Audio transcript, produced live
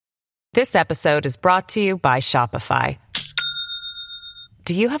This episode is brought to you by Shopify.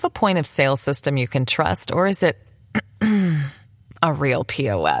 Do you have a point of sale system you can trust, or is it a real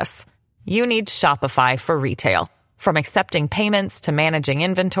POS? You need Shopify for retail. From accepting payments to managing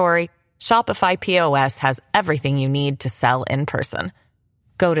inventory, Shopify POS has everything you need to sell in person.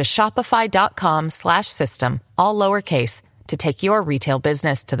 Go to shopify.com/system, all lowercase, to take your retail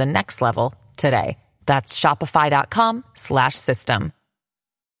business to the next level today. That's shopify.com/system.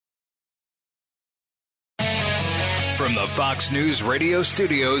 From the Fox News radio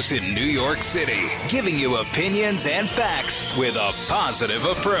studios in New York City, giving you opinions and facts with a positive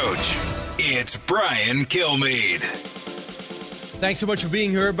approach. It's Brian Kilmeade. Thanks so much for being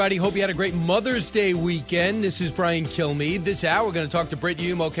here, everybody. Hope you had a great Mother's Day weekend. This is Brian Kilmeade. This hour, we're going to talk to Brit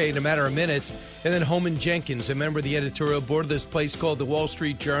Hume, in a matter of minutes, and then Homan Jenkins, a member of the editorial board of this place called the Wall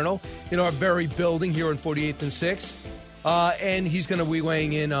Street Journal, in our very building here on 48th and 6th. And he's going to be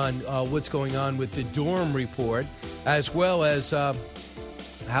weighing in on what's going on with the Durham report, as well as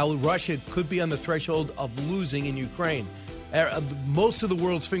how Russia could be on the threshold of losing in Ukraine. Most of the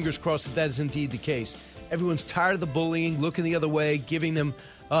world's fingers crossed that is indeed the case. Everyone's tired of the bullying, looking the other way, giving the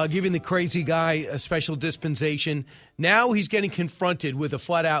crazy guy a special dispensation. Now he's getting confronted with a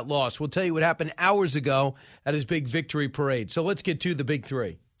flat-out loss. We'll tell you what happened hours ago at his big victory parade. So let's get to the big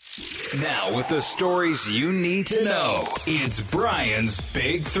three. Now, with the stories you need to know, it's Brian's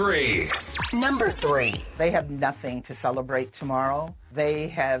Big Three. Number 3. They have nothing to celebrate tomorrow. They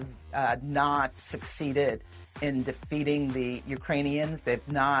have not succeeded in defeating the Ukrainians. They've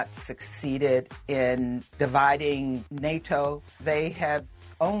not succeeded in dividing NATO. They have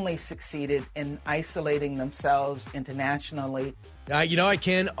only succeeded in isolating themselves internationally. I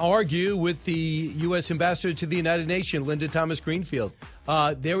can't argue with the U.S. ambassador to the United Nations, Linda Thomas-Greenfield.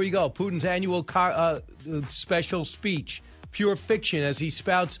 There we go. Putin's annual special speech, pure fiction, as he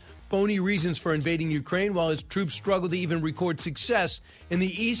spouts phony reasons for invading Ukraine while his troops struggle to even record success in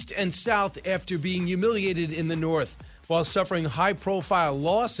the east and south after being humiliated in the north. While suffering high-profile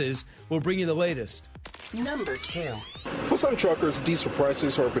losses, we'll bring you the latest. Number 2. For some truckers, diesel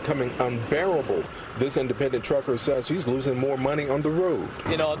prices are becoming unbearable. This independent trucker says he's losing more money on the road.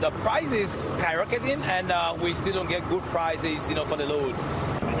 The price is skyrocketing, and we still don't get good prices, for the loads.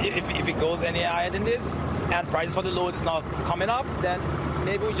 If it goes any higher than this, and prices for the loads is not coming up, then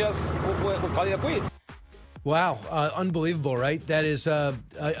maybe we'll call it a quit. Wow, unbelievable, right? That is a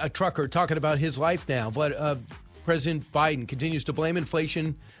trucker talking about his life now. But President Biden continues to blame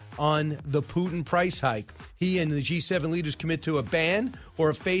inflation on the Putin price hike. He and the G7 leaders commit to a ban or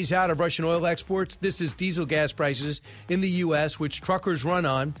a phase out of Russian oil exports. This is diesel gas prices in the U.S., which truckers run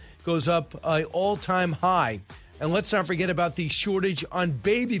on, goes up an all-time high. And let's not forget about the shortage on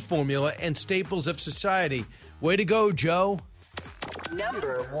baby formula and staples of society. Way to go, Joe.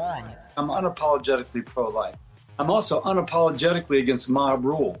 Number 1. I'm unapologetically pro-life. I'm also unapologetically against mob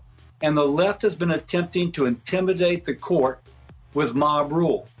rule. And the left has been attempting to intimidate the court with mob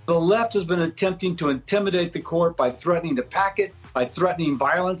rule. The left has been attempting to intimidate the court by threatening to pack it, by threatening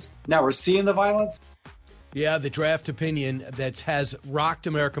violence. Now we're seeing the violence. Yeah, the draft opinion that has rocked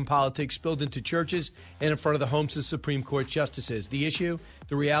American politics spilled into churches and in front of the homes of Supreme Court justices. The issue,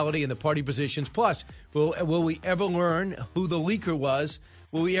 the reality, and the party positions. Plus, will we ever learn who the leaker was?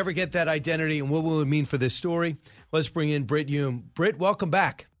 Will we ever get that identity, and what will it mean for this story? Let's bring in Brit Hume. Brit, welcome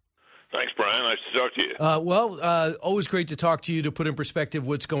back. Thanks, Brian. Nice to talk to you. Always great to talk to you to put in perspective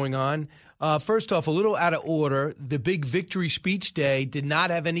what's going on. First off, a little out of order. The big victory speech day did not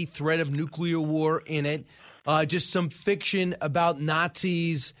have any threat of nuclear war in it, just some fiction about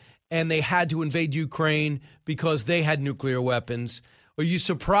Nazis, and they had to invade Ukraine because they had nuclear weapons. Are you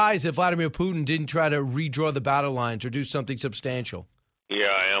surprised that Vladimir Putin didn't try to redraw the battle lines or do something substantial? Yeah,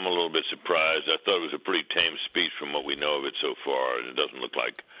 I am a little bit surprised. I thought it was a pretty tame speech from what we know of it so far, and it doesn't look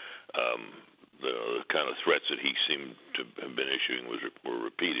like the kind of threats that he seemed to have been issuing were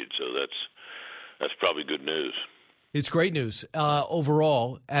repeated. So that's probably good news. It's great news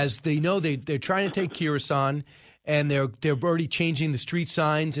overall, as they know they're trying to take Kherson, and they're already changing the street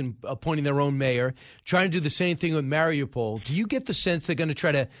signs and appointing their own mayor, trying to do the same thing with Mariupol. Do you get the sense they're going to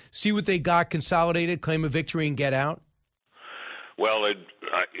try to see what they got, consolidate it, claim a victory, and get out? Well,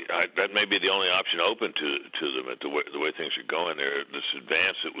 that may be the only option open to them at the way things are going there. This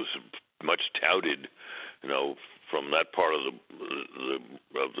advance that was much touted, from that part of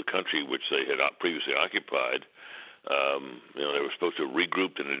the country which they had previously occupied. They were supposed to have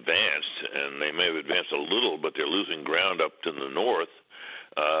regrouped and advanced, and they may have advanced a little, but they're losing ground up to the north.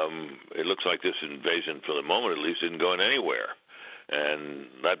 It looks like this invasion, for the moment at least, isn't going anywhere. And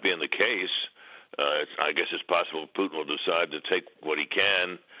that being the case, I guess it's possible Putin will decide to take what he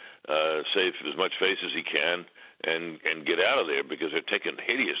can save as much face as he can, and get out of there, because they're taking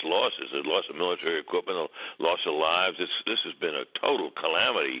hideous losses. The loss of military equipment, the loss of lives. This has been a total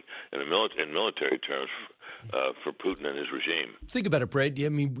calamity in military terms for Putin and his regime. Think about it, Brett. I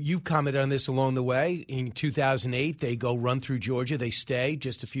mean, you commented on this along the way. In 2008, they go run through Georgia. They stay,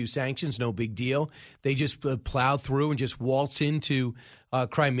 just a few sanctions, no big deal. They just plow through and just waltz into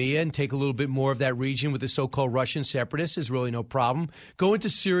Crimea and take a little bit more of that region with the so-called Russian separatists. Is really no problem. Go into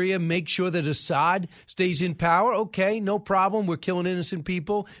Syria, make sure that Assad stays in power. Okay, no problem. We're killing innocent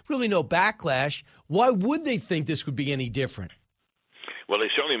people. Really no backlash. Why would they think this would be any different? Well, they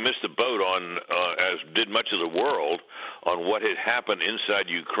certainly missed the boat on, as did much of the world, on what had happened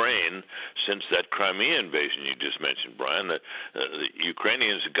inside Ukraine since that Crimea invasion you just mentioned, Brian. The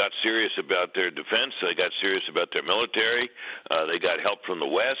Ukrainians got serious about their defense. They got serious about their military. They got help from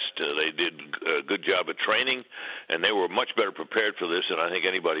the West. They did a good job of training, and they were much better prepared for this than I think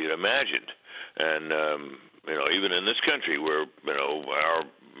anybody had imagined. And even in this country, where our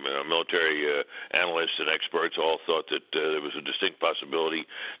military analysts and experts all thought that there was a distinct possibility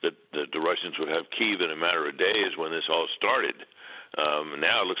that the Russians would have Kyiv in a matter of days when this all started.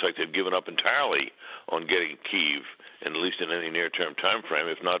 Now it looks like they've given up entirely on getting Kyiv, at least in any near-term time frame,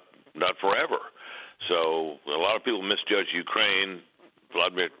 if not forever. So a lot of people misjudge Ukraine,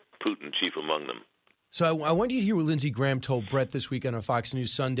 Vladimir Putin chief among them. So I want you to hear what Lindsey Graham told Brett this week on Fox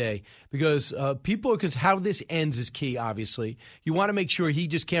News Sunday, because because how this ends is key, obviously. You want to make sure he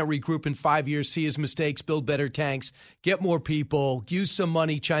just can't regroup in 5 years, see his mistakes, build better tanks, get more people, use some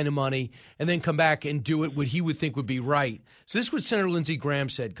money, China money, and then come back and do it what he would think would be right. So this is what Senator Lindsey Graham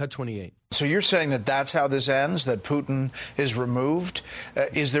said, cut 28. So you're saying that that's how this ends, that Putin is removed?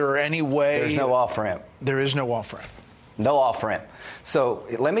 Is there any way? There's no off-ramp. There is no off-ramp. No off-ramp. So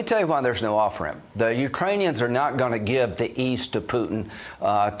let me tell you why there's no off-ramp. The Ukrainians are not going to give the east to Putin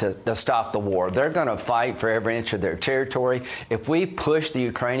to stop the war. They're going to fight for every inch of their territory. If we push the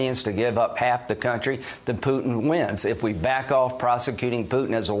Ukrainians to give up half the country, then Putin wins. If we back off prosecuting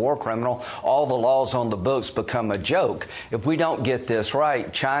Putin as a war criminal, all the laws on the books become a joke. If we don't get this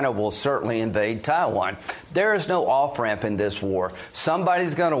right, China will certainly invade Taiwan. There is no off-ramp in this war.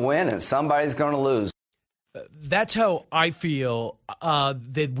 Somebody's going to win and somebody's going to lose. That's how I feel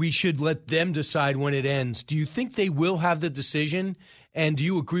that we should let them decide when it ends. Do you think they will have the decision? And do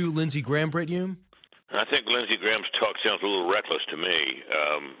you agree with Lindsey Graham, Brett Hume? I think Lindsey Graham's talk sounds a little reckless to me.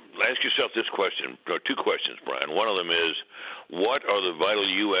 Ask yourself this question, or two questions, Brian. One of them is, what are the vital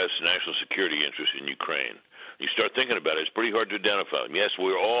U.S. national security interests in Ukraine? You start thinking about it, it's pretty hard to identify them. Yes,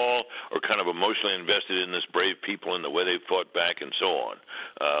 we all are kind of emotionally invested in this brave people and the way they fought back and so on.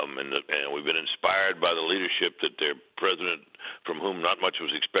 And we've been inspired by the leadership that their president, from whom not much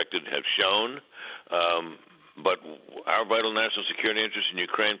was expected, have shown. But our vital national security interests in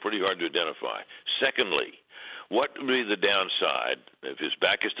Ukraine, pretty hard to identify. Secondly, what would be the downside if his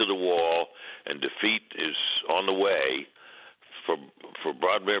back is to the wall and defeat is on the way for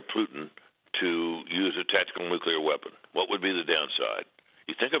Vladimir Putin to use a tactical nuclear weapon? What would be the downside?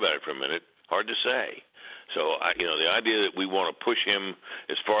 You think about it for a minute, hard to say. So, the idea that we want to push him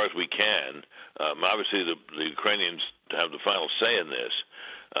as far as we can, obviously the Ukrainians have the final say in this,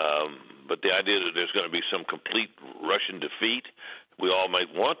 but the idea that there's going to be some complete Russian defeat, we all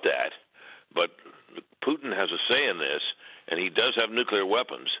might want that, but Putin has a say in this, and he does have nuclear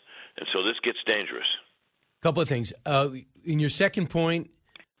weapons, and so this gets dangerous. Couple of things. In your second point,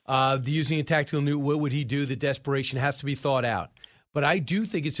 using a tactical nuke, what would he do? The desperation has to be thought out. But I do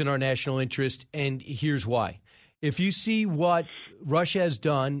think it's in our national interest, and here's why. If you see what Russia has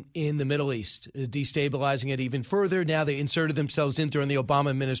done in the Middle East, destabilizing it even further, now they inserted themselves in during the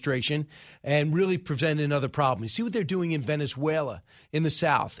Obama administration and really presented another problem. You see what they're doing in Venezuela, in the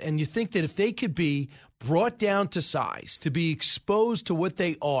South, and you think that if they could be brought down to size, to be exposed to what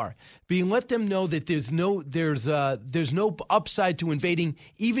they are, let them know that there's no upside to invading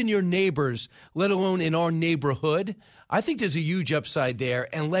even your neighbors, let alone in our neighborhood. I think there's a huge upside there,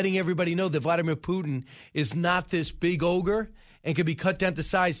 and letting everybody know that Vladimir Putin is not this big ogre and can be cut down to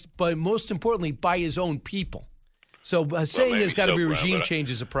size, but most importantly, by his own people. So saying there's got to be regime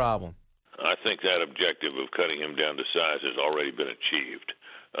change is a problem. I think that objective of cutting him down to size has already been achieved.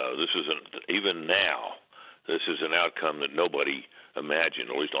 Even now, this is an outcome that nobody imagined,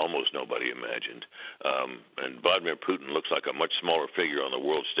 or at least almost nobody imagined. And Vladimir Putin looks like a much smaller figure on the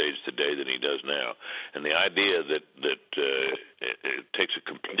world stage today than he does now. And the idea that it takes a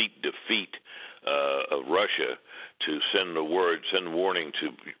complete defeat of Russia to send warning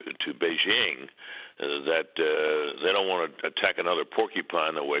to Beijing that they don't want to attack another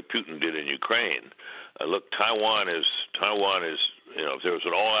porcupine the way Putin did in Ukraine. Look, Taiwan is if there was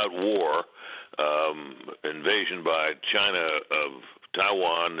an all-out war, invasion by China of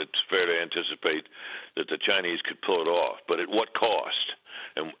Taiwan, it's fair to anticipate that the Chinese could pull it off. But at what cost?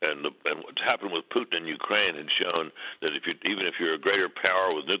 And what's happened with Putin in Ukraine had shown that even if you're a greater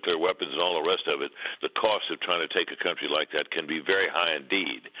power with nuclear weapons and all the rest of it, the cost of trying to take a country like that can be very high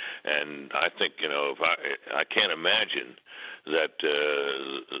indeed. And I think if I can't imagine that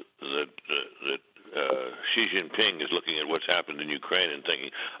Xi Jinping is looking at what's happened in Ukraine and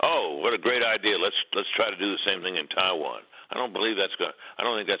thinking, "Oh, what a great idea! Let's try to do the same thing in Taiwan." I don't think that's going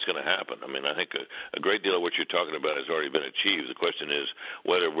to happen. I mean, I think a great deal of what you're talking about has already been achieved. The question is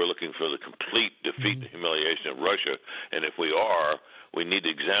whether we're looking for the complete defeat and humiliation of Russia, and if we are, we need to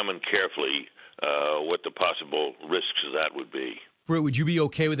examine carefully what the possible risks of that would be. Britt, would you be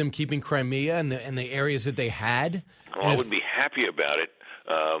okay with them keeping Crimea and the areas that they had? I would be happy about it,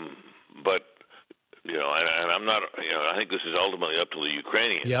 but. And I'm not. I think this is ultimately up to the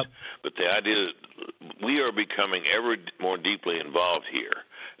Ukrainians. Yep. But the idea that we are becoming ever more deeply involved here,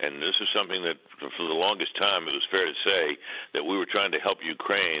 and this is something that, for the longest time, it was fair to say that we were trying to help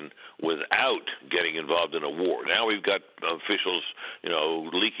Ukraine without getting involved in a war. Now we've got officials,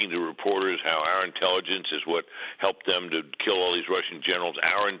 leaking to reporters how our intelligence is what helped them to kill all these Russian generals.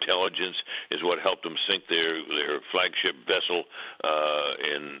 Our intelligence is what helped them sink their flagship vessel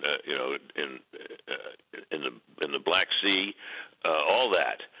in the Black Sea. All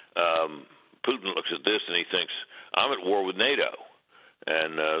that. Putin looks at this and he thinks, I'm at war with NATO.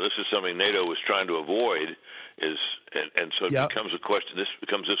 And this is something NATO was trying to avoid. So it becomes a question. This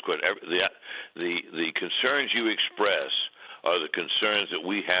becomes this question. The concerns you express are the concerns that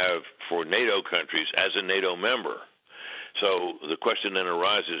we have for NATO countries as a NATO member. So the question then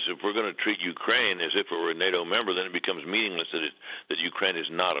arises: if we're going to treat Ukraine as if it were a NATO member, then it becomes meaningless that Ukraine is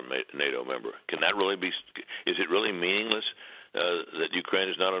not a NATO member. Can that really be? Is it really meaningless that Ukraine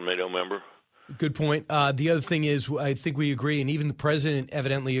is not a NATO member? Good point. The other thing is, I think we agree, and even the president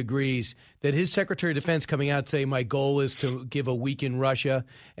evidently agrees, that his Secretary of Defense coming out saying, my goal is to give a week in Russia,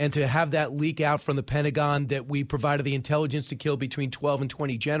 and to have that leak out from the Pentagon that we provided the intelligence to kill between 12 and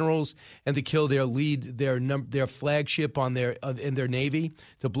 20 generals and to kill their lead, their flagship on in their Navy,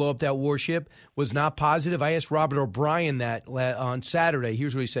 to blow up that warship, was not positive. I asked Robert O'Brien that on Saturday.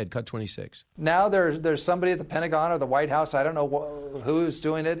 Here's what he said, cut 26. Now there's somebody at the Pentagon or the White House, I don't know who's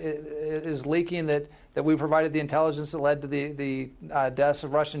doing it, is leaking that we provided the intelligence that led to the deaths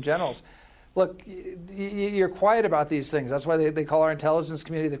of Russian generals. Look, you're quiet about these things. That's why they call our intelligence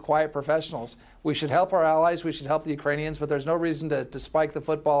community the quiet professionals. We should help our allies. We should help the Ukrainians, but there's no reason to spike the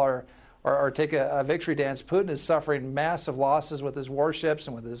football or take a victory dance. Putin is suffering massive losses with his warships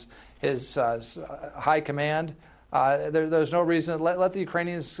and with his high command. There's no reason. Let the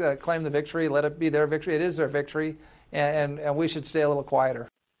Ukrainians claim the victory. Let it be their victory. It is their victory, and we should stay a little quieter.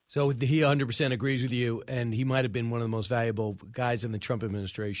 So he 100% agrees with you, and he might have been one of the most valuable guys in the Trump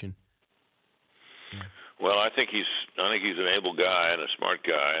administration. Well, I think he's an able guy and a smart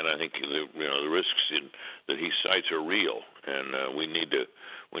guy, and I think the risks that he cites are real, and we need to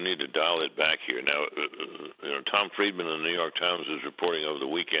dial it back here. Now, Tom Friedman in the New York Times was reporting over the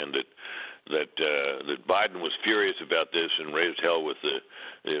weekend that Biden was furious about this and raised hell with the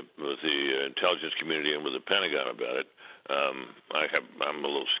intelligence community and with the Pentagon about it. I'm a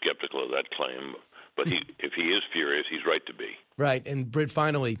little skeptical of that claim, but if he is furious, he's right to be. Right, and Britt,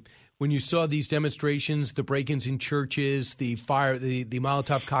 finally, when you saw these demonstrations, the break-ins in churches, the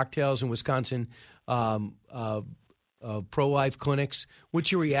Molotov cocktails in Wisconsin, pro-life clinics,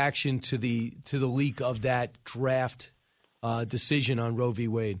 what's your reaction to the leak of that draft decision on Roe v.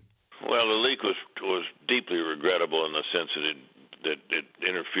 Wade? Well, the leak was deeply regrettable in the sense that it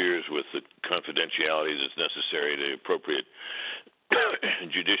interferes with the confidentiality that's necessary to appropriate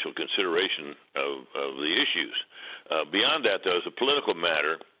judicial consideration of the issues. Beyond that, though, as a political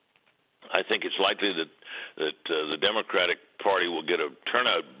matter, I think it's likely that the Democratic Party will get a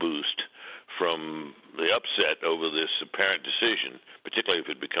turnout boost from the upset over this apparent decision, particularly if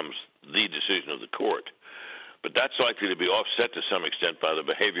it becomes the decision of the court. But that's likely to be offset to some extent by the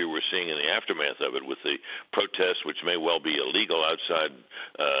behavior we're seeing in the aftermath of it, with the protests, which may well be illegal outside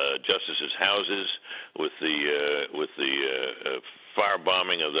justices' houses, with the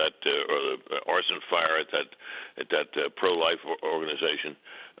firebombing of that or the arson fire at that pro-life organization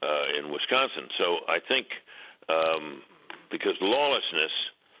in Wisconsin. So I think because lawlessness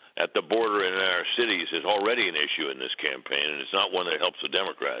at the border in our cities is already an issue in this campaign, and it's not one that helps the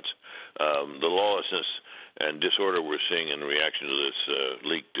Democrats. The lawlessness and disorder we're seeing in reaction to this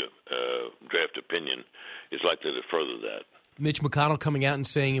leaked draft opinion is likely to further that. Mitch McConnell coming out and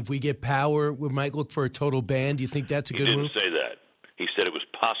saying if we get power, we might look for a total ban. Do you think that's a good move? He didn't say that. he said it was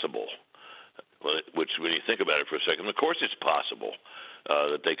possible. Which, when you think about it for a second, of course it's possible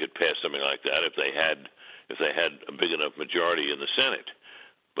that they could pass something like that if they had a big enough majority in the Senate.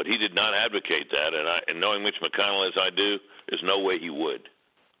 But he did not advocate that, and knowing Mitch McConnell as I do, there's no way he would.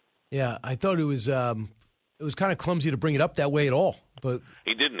 Yeah, I thought it was kind of clumsy to bring it up that way at all. But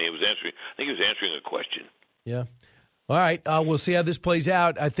he didn't. I think he was answering a question. Yeah. All right, we'll see how this plays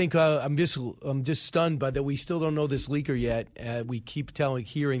out. I think I'm just stunned by that we still don't know this leaker yet. We keep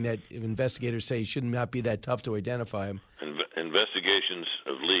hearing that investigators say it should not be that tough to identify him. Investigations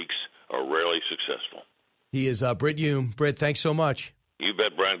of leaks are rarely successful. He is Britt Hume. Britt, thanks so much. You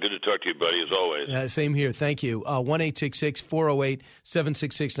bet, Brian. Good to talk to you, buddy, as always. Same here. Thank you.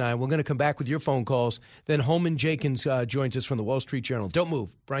 1-866-408-7669. We're going to come back with your phone calls. Then Holman Jenkins joins us from the Wall Street Journal. Don't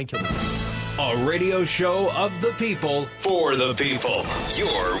move. Brian Kilmeade. A radio show of the people, for the people.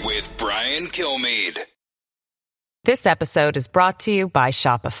 You're with Brian Kilmeade. This episode is brought to you by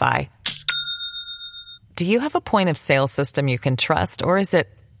Shopify. Do you have a point of sale system you can trust, or is it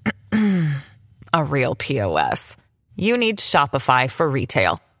a real POS? You need Shopify for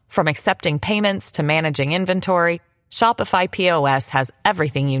retail. From accepting payments to managing inventory, Shopify POS has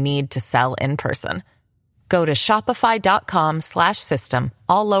everything you need to sell in person. Go to shopify.com/system,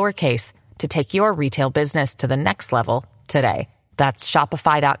 all lowercase, to take your retail business to the next level today. That's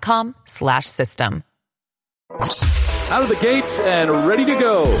shopify.com/system. Out of the gates and ready to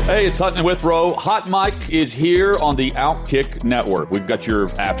go. Hey, it's Hutton and Withrow. Hot Mike is here on the Outkick Network. We've got your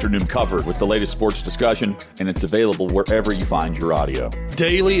afternoon covered with the latest sports discussion, and it's available wherever you find your audio.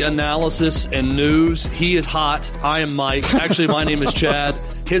 Daily analysis and news. He is hot. I am Mike. Actually, my name is Chad.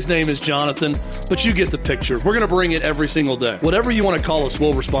 His name is Jonathan, but you get the picture. We're going to bring it every single day. Whatever you want to call us,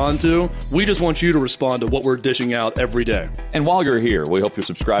 we'll respond to. We just want you to respond to what we're dishing out every day. And while you're here, we hope you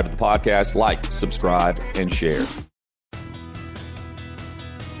subscribe to the podcast, like, subscribe, and share.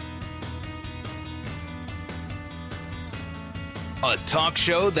 A talk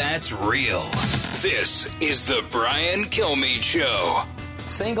show that's real. This is the Brian Kilmeade Show.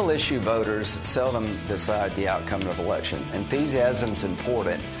 Single-issue voters seldom decide the outcome of an election. Enthusiasm's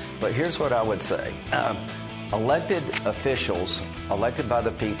important, but here's what I would say. Elected officials, elected by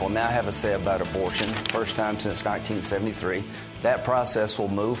the people, now have a say about abortion. First time since 1973. That process will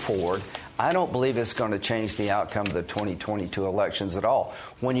move forward. I don't believe it's going to change the outcome of the 2022 elections at all.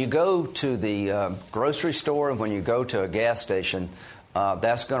 When you go to the grocery store and when you go to a gas station,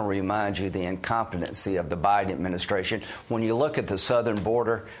 that's going to remind you the incompetency of the Biden administration. When you look at the southern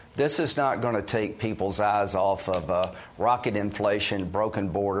border, this is not going to take people's eyes off of rocket inflation, broken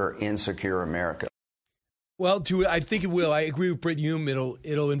border, insecure America. Well, I think it will. I agree with Britt Hume.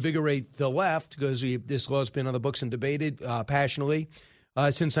 It'll invigorate the left because this law has been on the books and debated passionately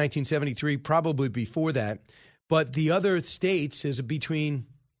since 1973, probably before that. But the other states, is between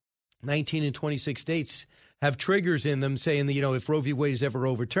 19 and 26 states, have triggers in them saying that, if Roe v. Wade is ever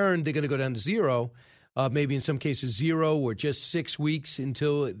overturned, they're going to go down to zero, maybe in some cases 0 or just 6 weeks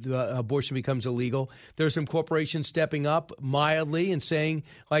until the abortion becomes illegal. There are some corporations stepping up mildly and saying,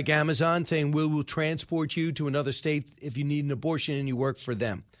 like Amazon, saying, we'll transport you to another state if you need an abortion and you work for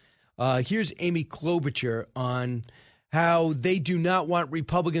them. Here's Amy Klobuchar on how they do not want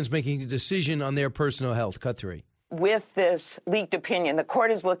Republicans making a decision on their personal health. Cut 3. With this leaked opinion, the court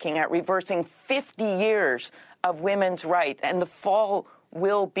is looking at reversing 50 years of women's rights, and the fall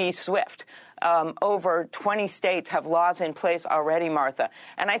will be swift. Over 20 states have laws in place already, Martha.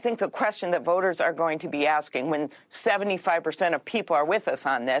 And I think the question that voters are going to be asking when 75% of people are with us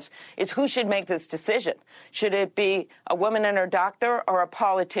on this is who should make this decision? Should it be a woman and her doctor or a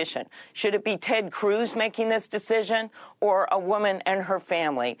politician? Should it be Ted Cruz making this decision or a woman and her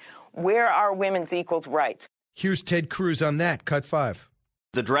family? Where are women's equal rights? Here's Ted Cruz on that. Cut 5.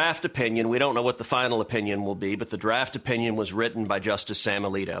 The draft opinion, we don't know what the final opinion will be, but the draft opinion was written by Justice Sam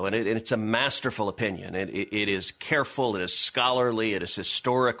Alito, and it's a masterful opinion. It is careful, it is scholarly, it is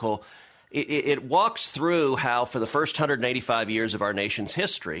historical. It walks through how, for the first 185 years of our nation's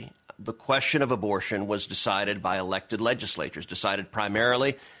history, the question of abortion was decided by elected legislatures, decided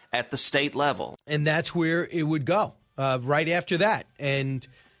primarily at the state level. And that's where it would go, right after that. And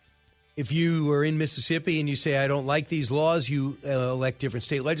if you are in Mississippi and you say, I don't like these laws, you elect different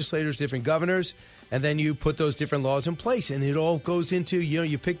state legislators, different governors, and then you put those different laws in place. And it all goes into,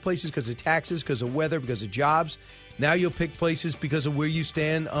 you pick places because of taxes, because of weather, because of jobs. Now you'll pick places because of where you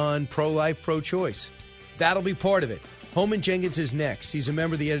stand on pro-life, pro-choice. That'll be part of it. Holman Jenkins is next. He's a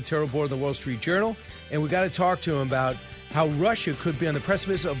member of the editorial board of the Wall Street Journal, and we got to talk to him about how Russia could be on the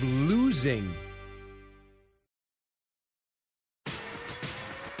precipice of losing.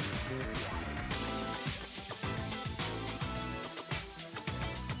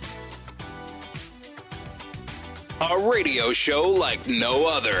 A radio show like no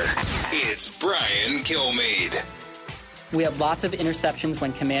other. It's Brian Kilmeade. We had lots of interceptions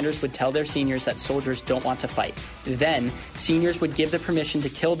when commanders would tell their seniors that soldiers don't want to fight. Then, seniors would give the permission to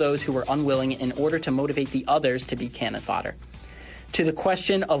kill those who were unwilling in order to motivate the others to be cannon fodder. To the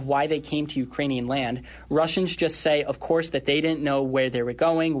question of why they came to Ukrainian land, Russians just say, of course, that they didn't know where they were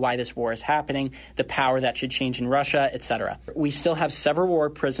going, why this war is happening, the power that should change in Russia, etc. We still have several war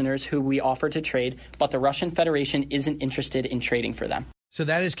prisoners who we offer to trade, but the Russian Federation isn't interested in trading for them. So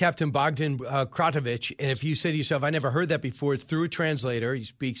that is Captain Bogdan Kratovich. And if you say to yourself, I never heard that before, it's through a translator.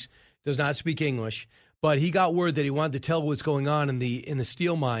 He does not speak English. But he got word that he wanted to tell what's going on in the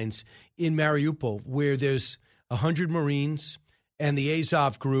steel mines in Mariupol, where there's 100 Marines and the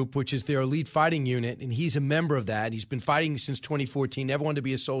Azov group, which is their elite fighting unit. And he's a member of that. He's been fighting since 2014. Never wanted to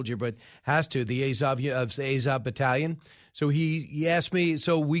be a soldier, but has to, the Azov battalion. So he asked me,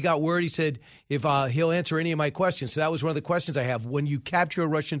 so we got word, he said, if he'll answer any of my questions. So that was one of the questions I have. When you capture a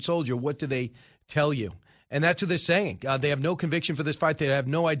Russian soldier, what do they tell you? And that's what they're saying. They have no conviction for this fight. They have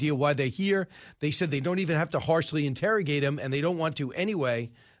no idea why they're here. They said they don't even have to harshly interrogate him, and they don't want to anyway,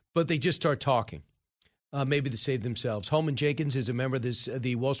 but they just start talking. Maybe to save themselves. Holman Jenkins is a member of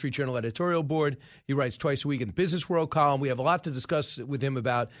the Wall Street Journal editorial board. He writes twice a week in the Business World column. We have a lot to discuss with him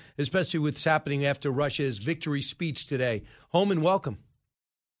about, especially what's happening after Russia's victory speech today. Holman, welcome.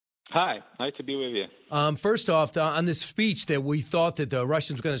 Hi, nice to be with you. First off, on this speech that we thought that the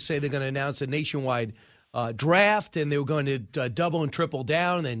Russians were going to say they're going to announce a nationwide draft and they were going to double and triple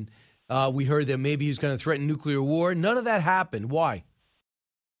down, and we heard that maybe he's going to threaten nuclear war. None of that happened. Why?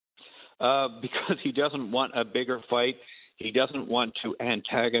 Because he doesn't want a bigger fight. He doesn't want to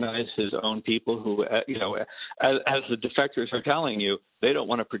antagonize his own people who, as the defectors are telling you, they don't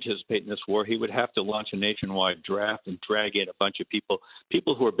want to participate in this war. He would have to launch a nationwide draft and drag in a bunch of people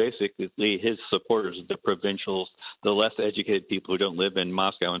who are basically his supporters, the provincials, the less educated people who don't live in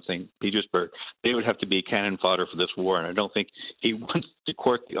Moscow and St. Petersburg. They would have to be cannon fodder for this war, and I don't think he wants to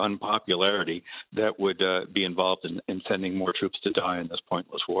court the unpopularity that would be involved in sending more troops to die in this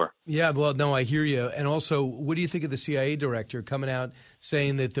pointless war. Yeah, well, no, I hear you. And also, what do you think of the CIA director coming out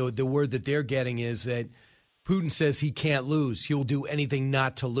saying that the word that they're getting is that Putin says he can't lose. He'll do anything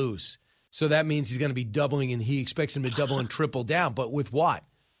not to lose. So that means he's going to be doubling, and he expects him to double and triple down. But with what?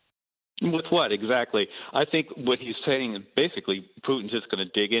 With what, exactly? I think what he's saying is basically Putin's just going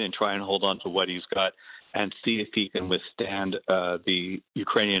to dig in and try and hold on to what he's got and see if he can withstand the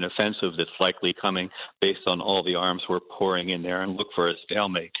Ukrainian offensive that's likely coming based on all the arms we're pouring in there, and look for a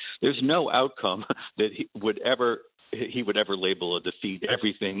stalemate. There's no outcome that he would ever label a defeat.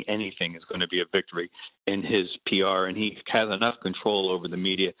 Anything is going to be a victory in his PR, and he has enough control over the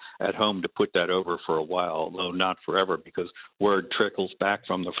media at home to put that over for a while, although not forever, because word trickles back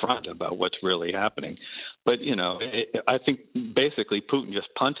from the front about what's really happening. But, I think basically Putin just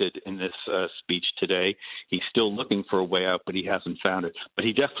punted in this speech today. He's still looking for a way out, but he hasn't found it. But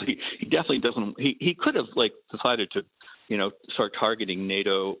he definitely doesn't. He could have decided to start targeting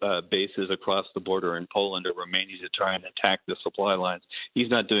NATO bases across the border in Poland or Romania to try and attack the supply lines. He's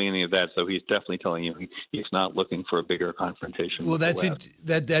not doing any of that, so he's definitely telling you he's not looking for a bigger confrontation. Well,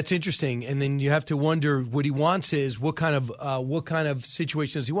 that's interesting, and then you have to wonder what he wants is what kind of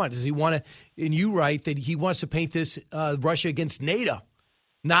situation does he want? Does he want to? And you write that he wants to paint this Russia against NATO,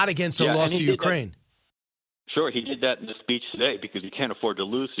 not against a loss to Ukraine. Sure, he did that in the speech today because he can't afford to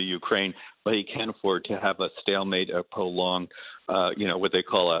lose to Ukraine, but he can't afford to have a stalemate, a prolonged, what they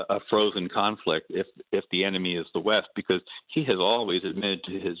call a frozen conflict if the enemy is the West, because he has always admitted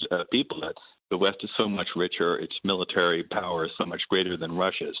to his people that the West is so much richer, its military power is so much greater than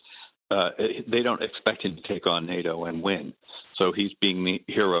Russia's. They don't expect him to take on NATO and win. So he's being the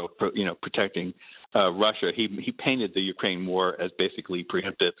hero, protecting Russia. He painted the Ukraine war as basically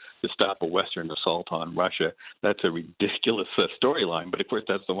preemptive to stop a Western assault on Russia. That's a ridiculous storyline, but of course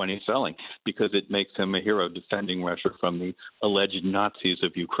that's the one he's selling because it makes him a hero defending Russia from the alleged Nazis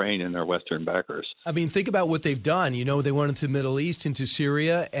of Ukraine and their Western backers. I mean, think about what they've done. They went into the Middle East, into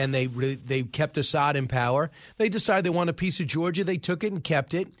Syria, and they kept Assad in power. They decided they want a piece of Georgia. They took it and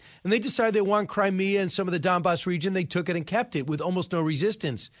kept it. And they decided they want Crimea and some of the Donbass region. They took it and kept it with almost no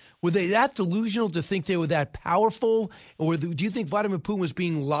resistance. Were they that delusional to think they were that powerful? Or do you think Vladimir Putin was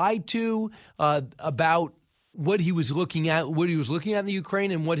being lied to about what he was looking at in the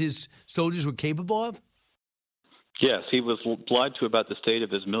Ukraine and what his soldiers were capable of? Yes, he was lied to about the state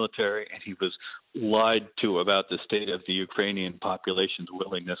of his military, and he was lied to about the state of the Ukrainian population's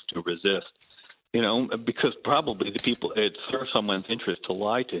willingness to resist. Because probably the people, it served someone's interest to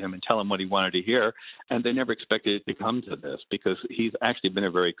lie to him and tell him what he wanted to hear, and they never expected it to come to this because he's actually been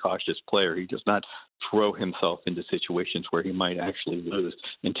a very cautious player. He does not throw himself into situations where he might actually lose,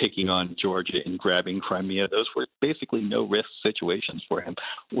 and taking on Georgia and grabbing Crimea. Those were basically no-risk situations for him,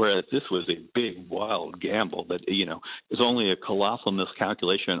 whereas this was a big, wild gamble that, is only a colossal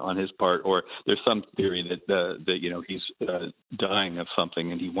miscalculation on his part, or there's some theory that he's dying of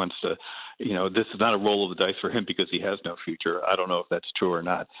something and he wants to, this is not a roll of the dice for him because he has no future. I don't know if that's true or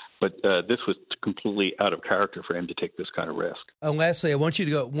not, but this was completely out of character for him to take this kind of risk. Lastly, I want you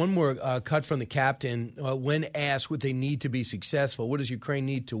to go one more cut from the captain. When asked what they need to be successful, what does Ukraine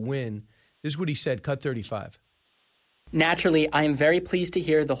need to win? This is what he said, cut 35. Naturally, I am very pleased to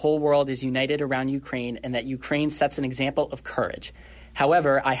hear the whole world is united around Ukraine and that Ukraine sets an example of courage.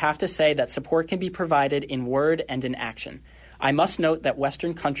 However, I have to say that support can be provided in word and in action. I must note that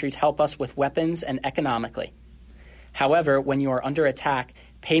Western countries help us with weapons and economically. However, when you are under attack,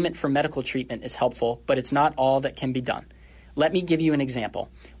 payment for medical treatment is helpful, but it's not all that can be done. Let me give you an example.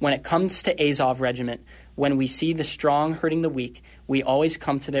 When it comes to Azov Regiment, when we see the strong hurting the weak, we always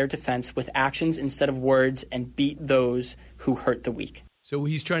come to their defense with actions instead of words and beat those who hurt the weak. So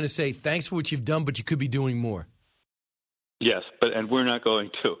he's trying to say, thanks for what you've done, but you could be doing more. Yes, and we're not going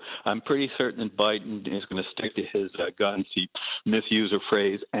to. I'm pretty certain that Biden is going to stick to his guns, he misuse a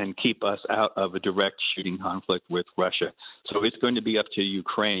phrase, and keep us out of a direct shooting conflict with Russia. So it's going to be up to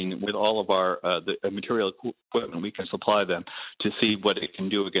Ukraine with all of our the material equipment we can supply them to see what it can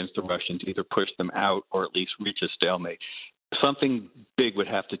do against the Russians, either push them out or at least reach a stalemate. Something big would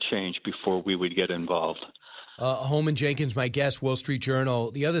have to change before we would get involved. Holman Jenkins, my guest, Wall Street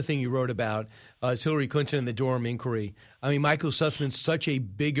Journal. The other thing you wrote about is Hillary Clinton and the Durham inquiry. I mean, Michael Sussman's such a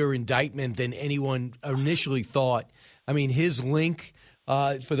bigger indictment than anyone initially thought. I mean, his link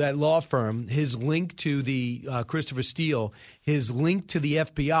for that law firm, his link to the Christopher Steele, his link to the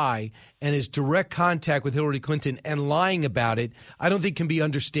FBI, and his direct contact with Hillary Clinton and lying about it, I don't think can be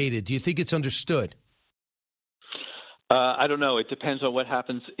understated. Do you think it's understood? I don't know. It depends on what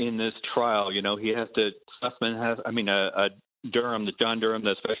happens in this trial. He has to. Sussman has. Durham, John Durham,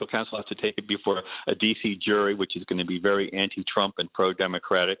 the special counsel, has to take it before a D.C. jury, which is going to be very anti-Trump and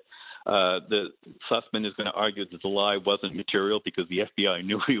pro-democratic. The Sussman is going to argue that the lie wasn't material because the FBI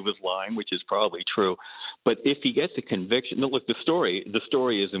knew he was lying, which is probably true. But if he gets a conviction, look, the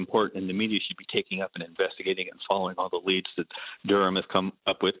story is important, and the media should be taking up and investigating and following all the leads that Durham has come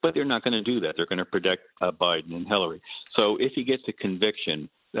up with. But they're not going to do that. They're going to protect Biden and Hillary. So if he gets a conviction,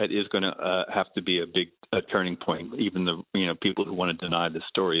 that is going to have to be a big turning point. Even the people who want to deny this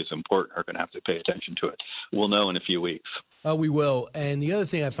story is important are going to have to pay attention to it. We'll know in a few weeks. We will. And the other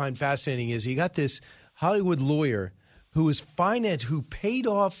thing I find fascinating is you got this Hollywood lawyer who paid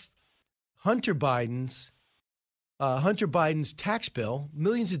off Hunter Biden's tax bill,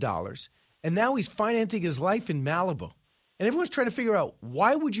 millions of dollars, and now he's financing his life in Malibu. And everyone's trying to figure out,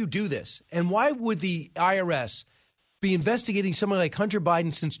 why would you do this? And why would the IRS be investigating someone like Hunter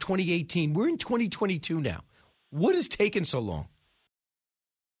Biden since 2018? We're in 2022 now. What has taken so long?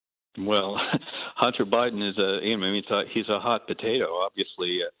 Well, Hunter Biden is he's a hot potato,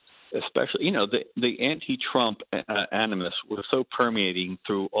 obviously, especially, the anti-Trump animus was so permeating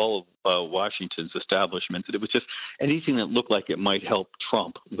through all of Washington's establishment that it was just anything that looked like it might help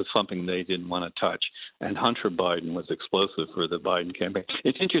Trump was something they didn't want to touch. And Hunter Biden was explosive for the Biden campaign.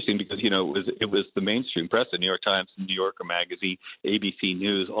 It's interesting because, it was the mainstream press, the New York Times, New Yorker Magazine, ABC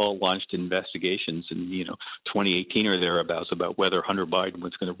News, all launched investigations in, 2018 or thereabouts about whether Hunter Biden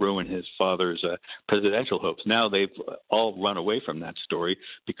was going to ruin his father's presidential hopes. Now they've all run away from that story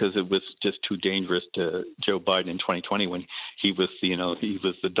because it was just too dangerous to Joe Biden in 2020 when he was, he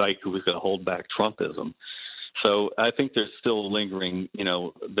was the dyke who was going to hold back Trumpism. So I think there's still lingering,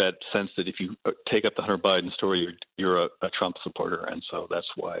 that sense that if you take up the Hunter Biden story, you're a Trump supporter. And so that's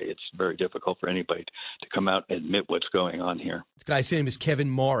why it's very difficult for anybody to come out and admit what's going on here. This guy's name is Kevin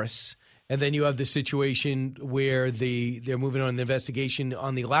Morris. And then you have the situation where they're moving on the investigation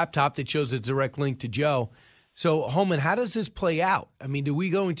on the laptop that shows a direct link to Joe. So, Holman, how does this play out? I mean, do we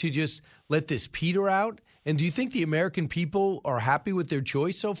going to just let this peter out? And do you think the American people are happy with their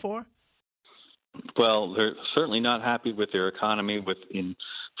choice so far? Well, they're certainly not happy with their economy, with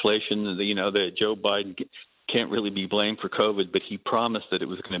inflation. That Joe Biden can't really be blamed for COVID, but he promised that it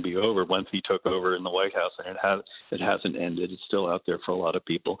was going to be over once he took over in the White House, and it hasn't ended. It's still out there for a lot of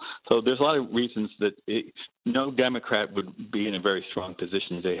people. So there's a lot of reasons that no Democrat would be in a very strong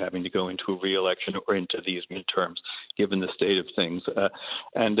position today, having to go into a re-election or into these midterms, given the state of things. So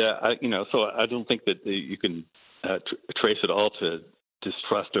I don't think that you can trace it all to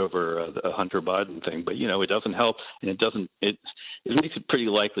distrust over the Hunter Biden thing, but it doesn't help, and it makes it pretty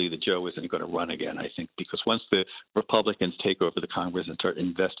likely that Joe isn't going to run again, I think, because once the Republicans take over the Congress and start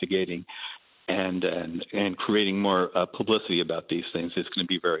investigating and creating more publicity about these things, it's going to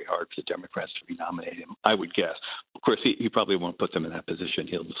be very hard for the Democrats to renominate him, I would guess. Of course, he probably won't put them in that position.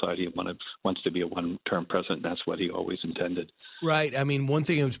 He'll decide he wants to be a one-term president. That's what he always intended. Right. I mean, one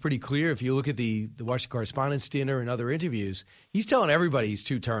thing that was pretty clear, if you look at the Washington Correspondents' Dinner and other interviews, he's telling everybody he's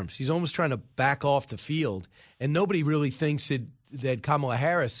 2 terms. He's almost trying to back off the field, and nobody really thinks that Kamala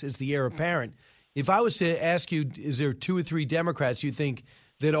Harris is the heir apparent. If I was to ask you, is there 2 or 3 Democrats you think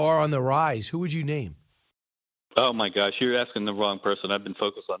that are on the rise, who would you name? Oh my gosh, you're asking the wrong person. I've been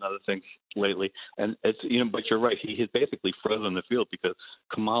focused on other things lately, and it's but you're right. He has basically frozen the field because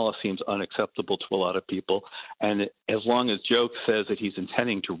Kamala seems unacceptable to a lot of people, and as long as Joe says that he's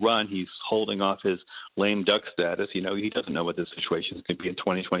intending to run, he's holding off his lame duck status. He doesn't know what the situation is going to be in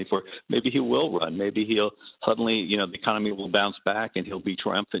 2024. Maybe he will run. Maybe he'll suddenly, the economy will bounce back, and he'll be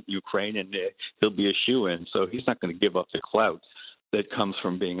triumphant in Ukraine, and he'll be a shoo-in. So he's not going to give up the clout that comes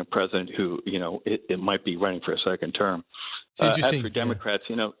from being a president who, it might be running for a second term. As for Democrats,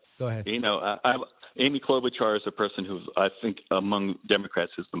 Go ahead. Amy Klobuchar is a person who I think among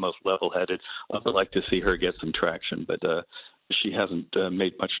Democrats is the most level-headed. I would like to see her get some traction, but she hasn't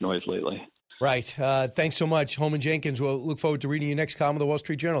made much noise lately. Right. Thanks so much, Holman Jenkins. We'll look forward to reading your next column of the Wall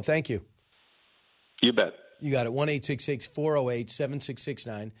Street Journal. Thank you. You bet. You got it.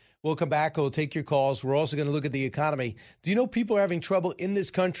 1-866-408-7669. We'll come back. We'll take your calls. We're also going to look at the economy. Do you know people are having trouble in this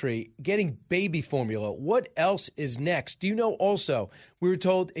country getting baby formula? What else is next? Do you know also we were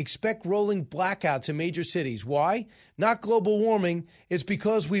told expect rolling blackouts in major cities? Why? Not global warming. It's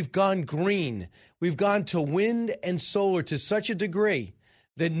because we've gone green. We've gone to wind and solar to such a degree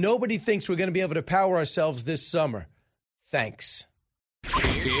that nobody thinks we're going to be able to power ourselves this summer. Thanks.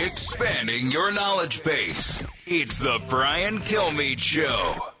 Expanding your knowledge base. It's the Brian Kilmeade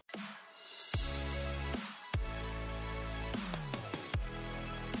Show.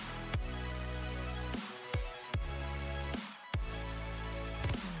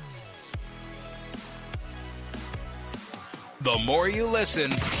 The more you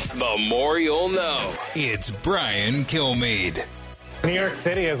listen, the more you'll know. It's Brian Kilmeade. New York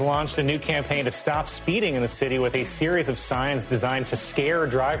City has launched a new campaign to stop speeding in the city with a series of signs designed to scare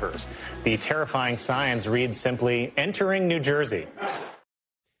drivers. The terrifying signs read simply, "Entering New Jersey."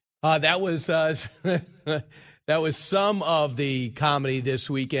 That was some of the comedy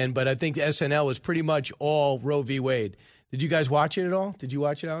this weekend, but I think SNL was pretty much all Roe v. Wade. Did you guys watch it at all? Did you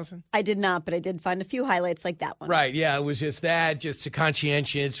watch it, Allison? I did not, but I did find a few highlights like that one. Right, yeah, it was just that, just a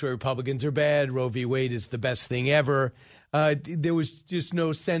conscientious where Republicans are bad, Roe v. Wade is the best thing ever. There was just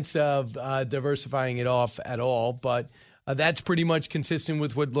no sense of diversifying it off at all, but that's pretty much consistent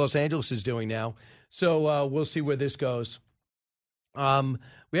with what Los Angeles is doing now. So we'll see where this goes.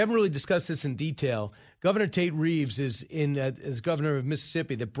 We haven't really discussed this in detail. Governor Tate Reeves is as governor of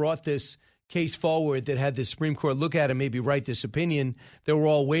Mississippi that brought this case forward that had the Supreme Court look at and maybe write this opinion that we're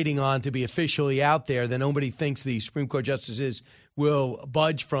all waiting on to be officially out there, that nobody thinks the Supreme Court justices will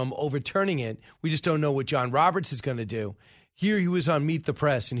budge from overturning it. We just don't know what John Roberts is going to do. Here he was on Meet the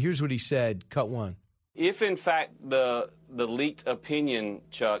Press, and here's what he said. Cut 1. If, in fact, the leaked opinion,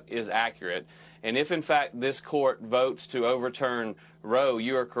 Chuck, is accurate, and if, in fact, this court votes to overturn Roe,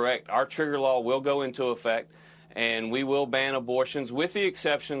 you are correct. Our trigger law will go into effect, and we will ban abortions with the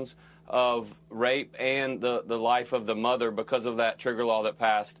exceptions of rape and the life of the mother because of that trigger law that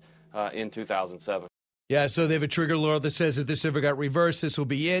passed in 2007. Yeah, so they have a trigger law that says if this ever got reversed, this will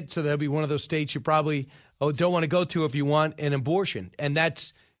be it. So that'll be one of those states you probably don't want to go to if you want an abortion. And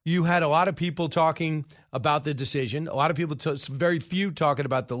you had a lot of people talking about the decision, a lot of people, very few talking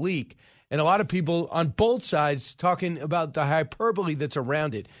about the leak, and a lot of people on both sides talking about the hyperbole that's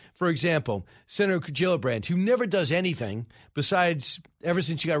around it. For example, Senator Gillibrand, who never does anything besides ever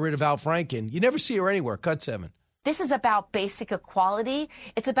since she got rid of Al Franken. You never see her anywhere. Cut 7. This is about basic equality.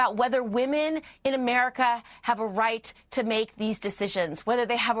 It's about whether women in America have a right to make these decisions, whether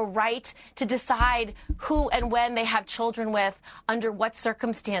they have a right to decide who and when they have children with, under what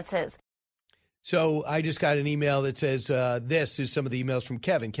circumstances. So I just got an email that says this is some of the emails from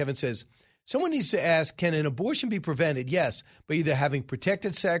Kevin. Kevin says, someone needs to ask, can an abortion be prevented? Yes, by either having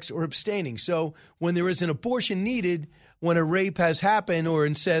protected sex or abstaining. So when there is an abortion needed, when a rape has happened or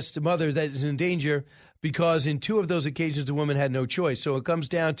incest, a mother that is in danger, because in 2 of those occasions, the woman had no choice. So it comes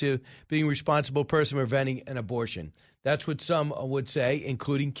down to being a responsible person preventing an abortion. That's what some would say,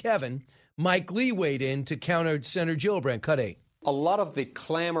 including Kevin. Mike Lee weighed in to counter Senator Gillibrand. Cut 8. A lot of the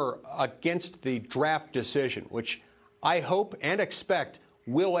clamor against the draft decision, which I hope and expect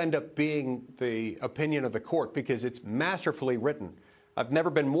will end up being the opinion of the court because it's masterfully written. I've never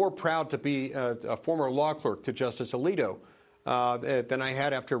been more proud to be a former law clerk to Justice Alito. than I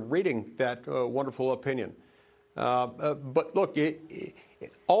had after reading that wonderful opinion. But look,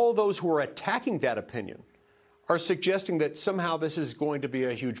 all those who are attacking that opinion are suggesting that somehow this is going to be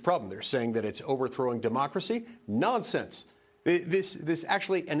a huge problem. They're saying that it's overthrowing democracy. Nonsense. This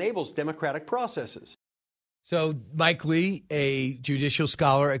actually enables democratic processes. So Mike Lee, a judicial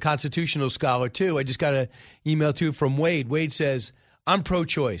scholar, a constitutional scholar, too. I just got an email, too, from Wade. Wade says, I'm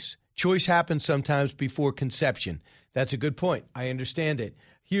pro-choice. Choice happens sometimes before conception. That's a good point. I understand it.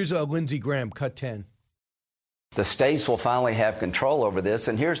 Here's Lindsey Graham, cut 10. The states will finally have control over this,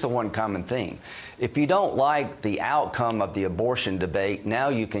 and here's the one common theme. If you don't like the outcome of the abortion debate, now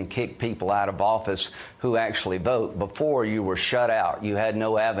you can kick people out of office who actually vote. Before, you were shut out. You had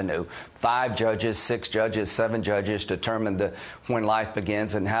no avenue. 5 judges, 6 judges, 7 judges determine when life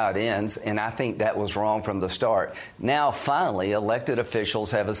begins and how it ends, and I think that was wrong from the start. Now, finally, elected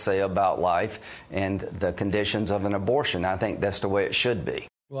officials have a say about life and the conditions of an abortion. I think that's the way it should be.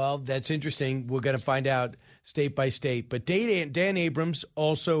 Well, that's interesting. We're going to find out state by state. But Dan Abrams,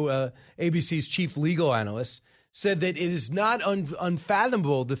 also ABC's chief legal analyst, said that it is not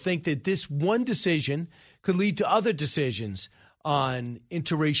unfathomable to think that this one decision could lead to other decisions on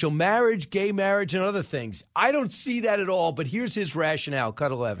interracial marriage, gay marriage, and other things. I don't see that at all, but here's his rationale.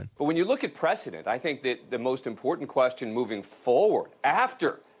 Cut 11. But when you look at precedent, I think that the most important question moving forward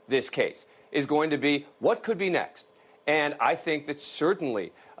after this case is going to be what could be next. And I think that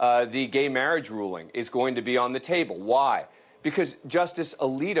certainly the gay marriage ruling is going to be on the table. Why? Because Justice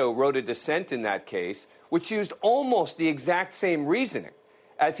Alito wrote a dissent in that case which used almost the exact same reasoning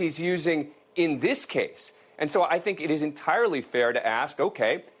as he's using in this case. And so I think it is entirely fair to ask,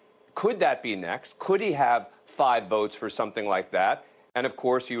 okay, could that be next? Could he have 5 votes for something like that? And, of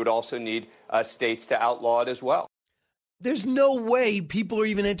course, you would also need states to outlaw it as well. There's no way people are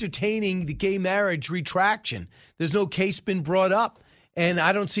even entertaining the gay marriage retraction. There's no case been brought up. And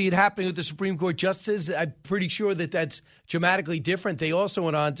I don't see it happening with the Supreme Court justices. I'm pretty sure that that's dramatically different. They also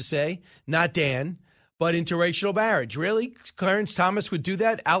went on to say, not Dan, but interracial marriage. Really? Clarence Thomas would do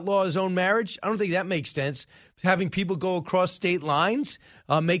that? Outlaw his own marriage? I don't think that makes sense. Having people go across state lines,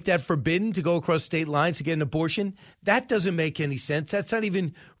 make that forbidden to go across state lines to get an abortion, that doesn't make any sense. That's not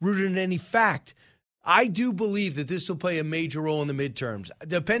even rooted in any fact. I do believe that this will play a major role in the midterms,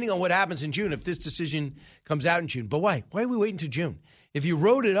 depending on what happens in June, if this decision comes out in June. But why? Why are we waiting until June? If you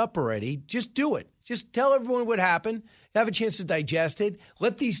wrote it up already, just do it. Just tell everyone what happened, have a chance to digest it,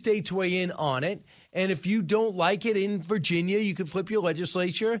 let these states weigh in on it. And if you don't like it in Virginia, you can flip your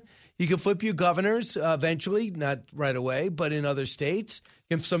legislature. You can flip your governors eventually, not right away, but in other states.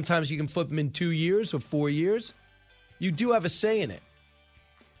 Sometimes you can flip them in 2 years or 4 years. You do have a say in it.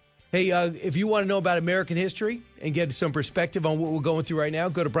 Hey, if you want to know about American history and get some perspective on what we're going through right now,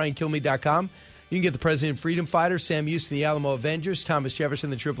 go to BrianKilmeade.com. You can get the President Freedom Fighters, Sam Houston, the Alamo Avengers, Thomas Jefferson,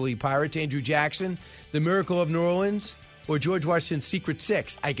 the Tripoli Pirates, Andrew Jackson, the Miracle of New Orleans, or George Washington's Secret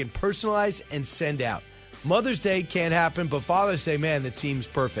Six. I can personalize and send out. Mother's Day can't happen, but Father's Day, man, that seems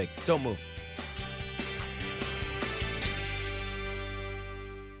perfect. Don't move.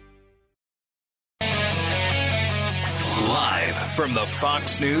 Live from the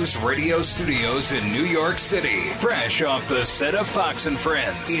Fox News radio studios in New York City, fresh off the set of Fox and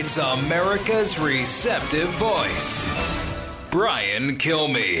Friends, it's America's receptive voice, Brian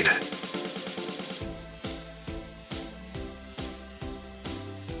Kilmeade.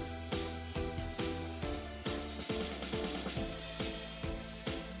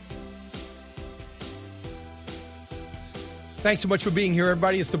 Thanks so much for being here,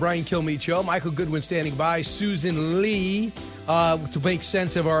 everybody. It's the Brian Kilmeade Show. Michael Goodwin standing by. Susan Lee. To make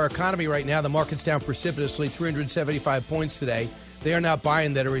sense of our economy right now, the market's down precipitously, 375 points today. They are not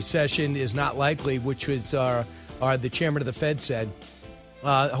buying that a recession is not likely, which is the chairman of the Fed said.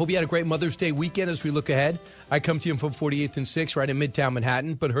 I hope you had a great Mother's Day weekend as we look ahead. I come to you from 48th and 6th, right in Midtown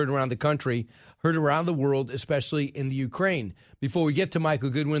Manhattan, but heard around the country, heard around the world, especially in the Ukraine. Before we get to Michael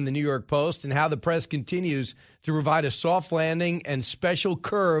Goodwin, the New York Post, and how the press continues to provide a soft landing and special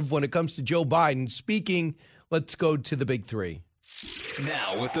curve when it comes to Joe Biden speaking, let's go to the big three.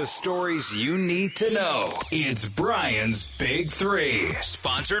 Now, with the stories you need to know, it's Brian's Big Three.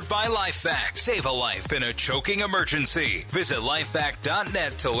 Sponsored by LifeVac. Save a life in a choking emergency. Visit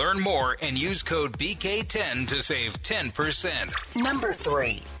lifevac.net to learn more and use code BK10 to save 10%. Number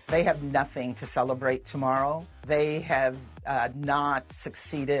 3. They have nothing to celebrate tomorrow. They have not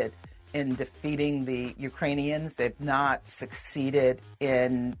succeeded in defeating the Ukrainians. They've not succeeded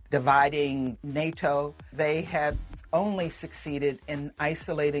in dividing NATO. They have only succeeded in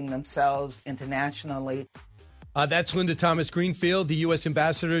isolating themselves internationally. That's Linda Thomas Greenfield, the U.S.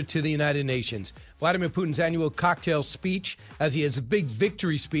 ambassador to the United Nations. Vladimir Putin's annual cocktail speech, as he has a big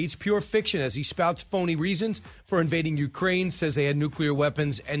victory speech, pure fiction as he spouts phony reasons for invading Ukraine, says they had nuclear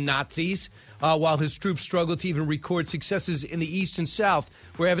weapons and Nazis, while his troops struggle to even record successes in the east and south,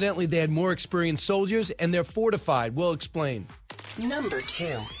 where evidently they had more experienced soldiers and they're fortified. We'll explain. Number 2.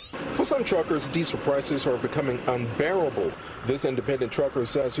 For some truckers, diesel prices are becoming unbearable. This independent trucker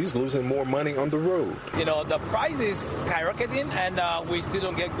says he's losing more money on the road. You know, the price is skyrocketing, and we still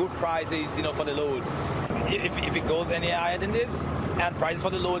don't get good prices, you know, for the loads. If it goes any higher than this, and prices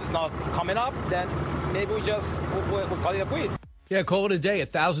for the loads not coming up, then maybe we'll call it a quit. Yeah, call it a day.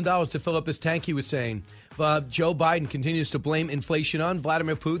 $1,000 to fill up his tank, he was saying. Joe Biden continues to blame inflation on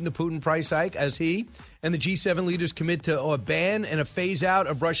Vladimir Putin, the Putin price hike, as he and the G7 leaders commit to a ban and a phase out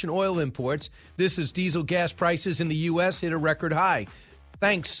of Russian oil imports. This as diesel gas prices in the U.S. hit a record high.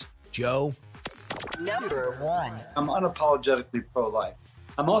 Thanks, Joe. Number 1. I'm unapologetically pro-life.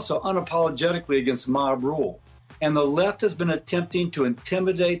 I'm also unapologetically against mob rule. And the left has been attempting to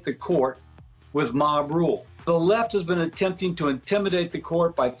intimidate the court with mob rule. The left has been attempting to intimidate the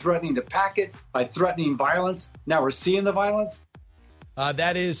court by threatening to pack it, by threatening violence. Now we're seeing the violence.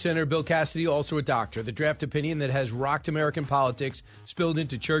 That is Senator Bill Cassidy, also a doctor. The draft opinion that has rocked American politics spilled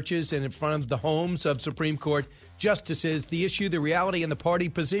into churches and in front of the homes of Supreme Court justices. The issue, the reality, and the party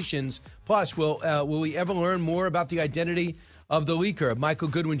positions. Plus, will we ever learn more about the identity of the leaker? Michael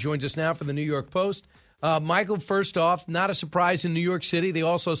Goodwin joins us now from the New York Post. Michael, first off, not a surprise in New York City. They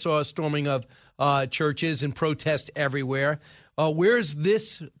also saw a storming of churches and protest everywhere. Where's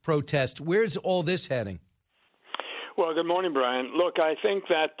this protest? Where's all this heading? Well, good morning, Brian. Look, I think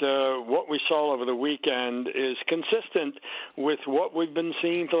that what we saw over the weekend is consistent with what we've been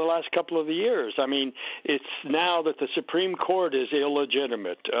seeing for the last couple of years. I mean, it's now that the Supreme Court is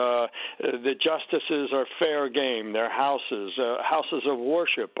illegitimate. The justices are fair game. Their houses of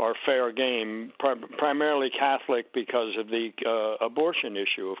worship are fair game, primarily Catholic because of the abortion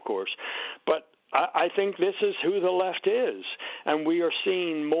issue, of course. But I think this is who the left is, and we are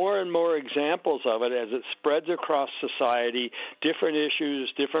seeing more and more examples of it as it spreads across society, different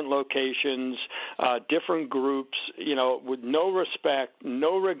issues, different locations, different groups, you know, with no respect,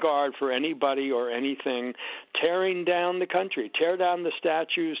 no regard for anybody or anything, tearing down the country, tear down the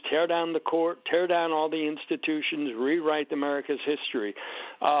statues, tear down the court, tear down all the institutions, rewrite America's history.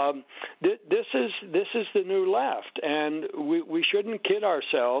 This is the new left, and we shouldn't kid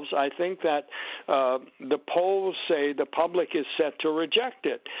ourselves. I think that the polls say the public is set to reject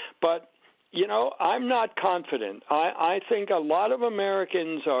it. But, you know, I'm not confident. I think a lot of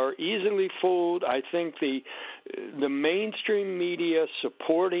Americans are easily fooled. I think the mainstream media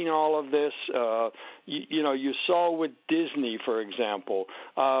supporting all of this, you saw with Disney, for example.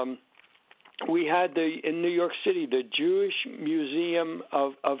 We had in New York City, the Jewish Museum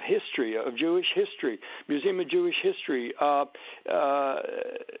of History, of Jewish History, Museum of Jewish History,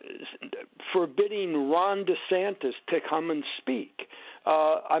 forbidding Ron DeSantis to come and speak.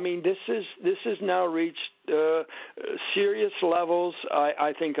 I mean, this has now reached serious levels,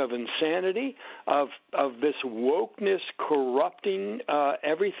 I think, of insanity, of this wokeness corrupting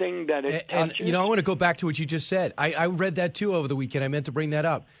everything that it touches. And, you know, I want to go back to what you just said. I read that, too, over the weekend. I meant to bring that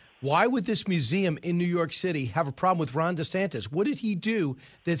up. Why would this museum in New York City have a problem with Ron DeSantis? What did he do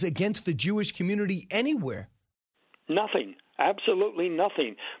that's against the Jewish community anywhere? Nothing. Absolutely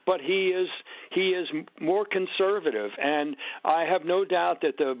nothing. But he is more conservative, and I have no doubt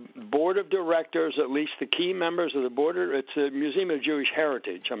that the board of directors, at least the key members of the board, it's the Museum of Jewish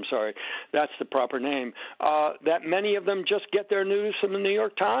Heritage, I'm sorry, that's the proper name, that many of them just get their news from the New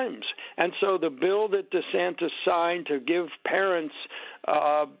York Times. And so the bill that DeSantis signed to give parents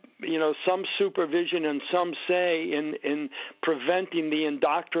some supervision and some say in preventing the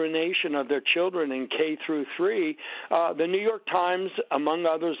indoctrination of their children in K through 3. The New York Times, among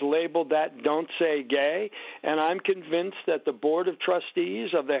others, labeled that "Don't Say Gay," and I'm convinced that the Board of Trustees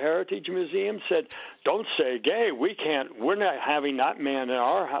of the Heritage Museum said, "Don't say gay. We're not having that man in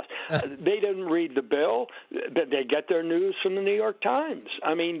our house." They didn't read the bill. They get their news from the New York Times.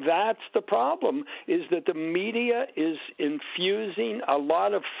 I mean, that's the problem, is that the media is infusing a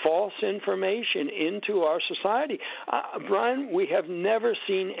lot of false information into our society. Brian, we have never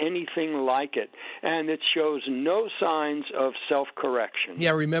seen anything like it, and it shows no signs of self-correction.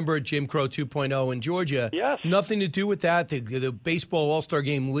 Yeah, remember Jim Crow 2.0 in Georgia? Yes. Nothing to do with that. The baseball all-star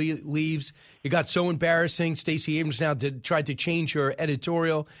game leaves. It got so embarrassing. Stacey Abrams now tried to change her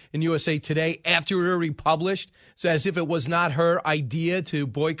editorial in USA Today after it already published, so as if it was not her idea to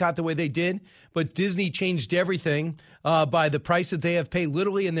boycott the way they did. But Disney changed everything by the price that they have pay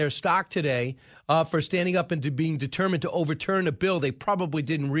literally in their stock today for standing up and being determined to overturn a bill they probably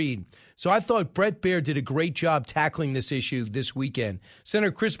didn't read. So I thought Bret Baier did a great job tackling this issue this weekend.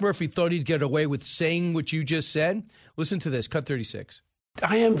 Senator Chris Murphy thought he'd get away with saying what you just said. Listen to this, cut 36.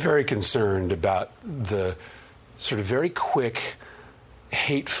 I am very concerned about the sort of very quick,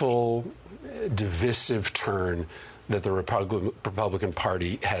 hateful, divisive turn that the Republican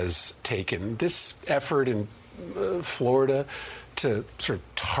Party has taken. This effort in Florida to sort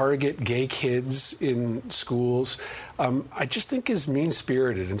of target gay kids in schools, I just think is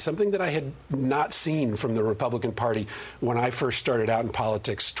mean-spirited and something that I had not seen from the Republican Party when I first started out in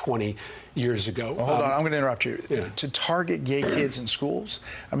politics 20 years ago. Well, hold on, I'm going to interrupt you. Yeah. To target gay kids in schools?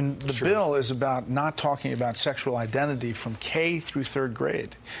 I mean, the bill is about not talking about sexual identity from K through third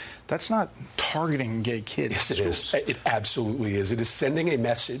grade. That's not targeting gay kids. Yes, it is. It absolutely is. It is sending a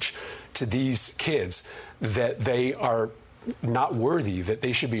message to these kids that they are not worthy, that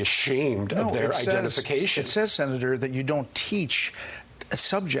they should be ashamed of their identification. It says, Senator, that you don't teach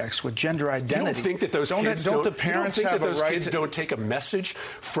subjects with gender identity. You don't think that those kids kids don't take a message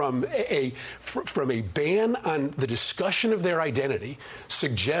from a ban on the discussion of their identity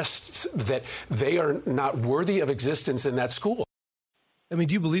suggests that they are not worthy of existence in that school? I mean,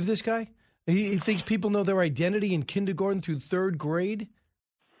 do you believe this guy? He thinks people know their identity in kindergarten through third grade?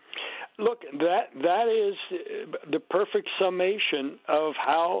 Look, that is the perfect summation of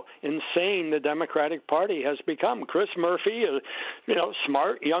how insane the Democratic Party has become. Chris Murphy,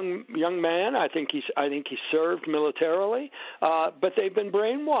 smart young man. I think he served militarily, but they've been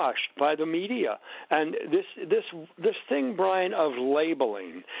brainwashed by the media. And this thing, Brian, of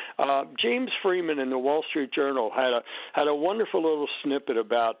labeling. James Freeman in the Wall Street Journal had a wonderful little snippet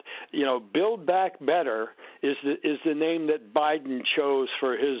about Build Back Better is the name that Biden chose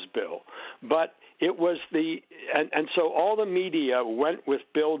for his bill. But it was and so all the media went with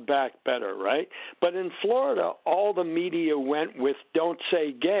Build Back Better, right? But in Florida, all the media went with Don't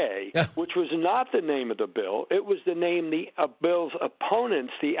Say Gay, which was not the name of the bill. It was the name the bill's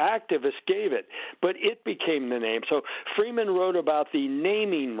opponents, the activists, gave it. But it became the name. So Freeman wrote about the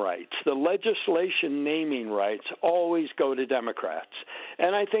naming rights. The legislation naming rights always go to Democrats.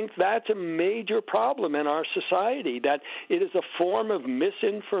 And I think that's a major problem in our society, that it is a form of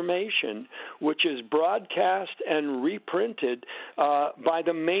misinformation which is broadcast and reprinted by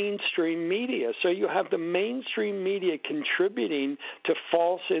the mainstream media. So you have the mainstream media contributing to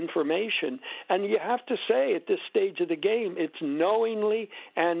false information. And you have to say at this stage of the game, it's knowingly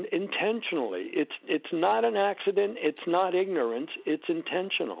and intentionally. It's not an accident. It's not ignorance. It's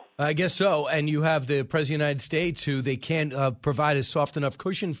intentional. I guess so. And you have the President of the United States, who they can't provide a soft enough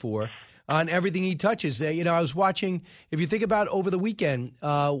cushion for on everything he touches. I was watching, if you think about over the weekend,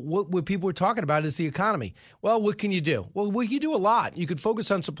 what people were talking about is the economy. Well, what can you do? Well, you do a lot. You could focus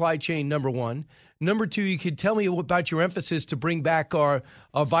on supply chain, number one. Number two, you could tell me about your emphasis to bring back our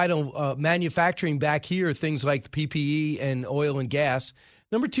vital manufacturing back here, things like the PPE and oil and gas.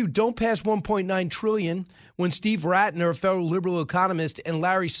 Number two, don't pass $1.9 trillion when Steve Ratner, a fellow liberal economist, and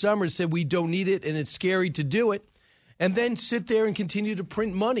Larry Summers said we don't need it and it's scary to do it. And then sit there and continue to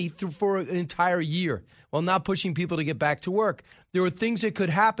print money for an entire year while not pushing people to get back to work. There were things that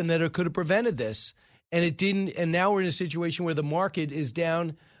could happen that could have prevented this, and it didn't. And now we're in a situation where the market is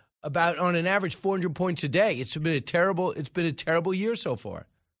down about, on an average, 400 points a day. It's been a terrible year so far.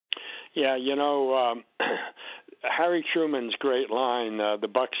 Yeah, Harry Truman's great line, the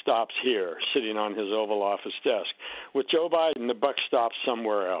buck stops here, sitting on his Oval Office desk. With Joe Biden, the buck stops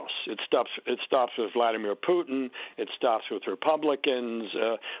somewhere else. It stops with Vladimir Putin. It stops with Republicans.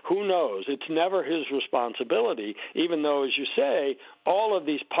 Who knows? It's never his responsibility, even though, as you say, all of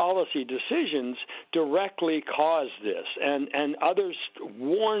these policy decisions directly caused this, and others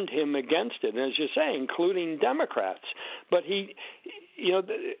warned him against it, as you say, including Democrats. But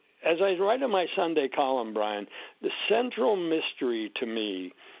as I write in my Sunday column, Brian, the central mystery to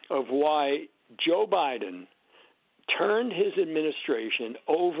me of why Joe Biden turned his administration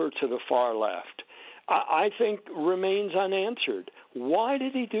over to the far left, I think remains unanswered. Why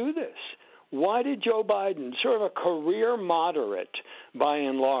did he do this? Why did Joe Biden, sort of a career moderate by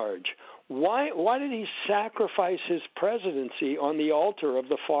and large, why did he sacrifice his presidency on the altar of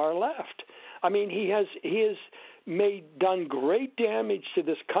the far left? I mean, he has done great damage to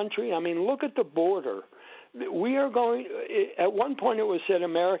this country. I mean, look at the border. We are going, at one point it was said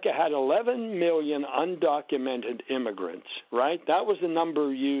America had 11 million undocumented immigrants, right? That was the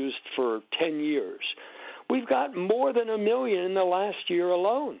number used for 10 years. We've got more than 1 million in the last year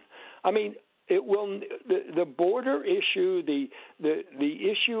alone. I mean, It will the border issue, the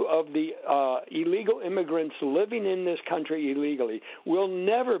issue of the illegal immigrants living in this country illegally will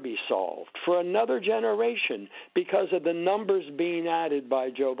never be solved for another generation because of the numbers being added by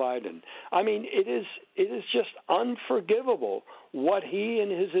Joe Biden. I mean, it is just unforgivable what he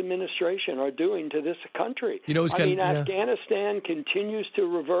and his administration are doing to this country. Afghanistan continues to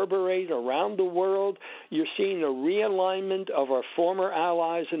reverberate around the world. You're seeing a realignment of our former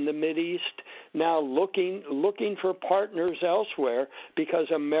allies in the Mideast now looking for partners elsewhere because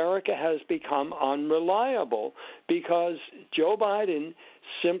America has become unreliable because Joe Biden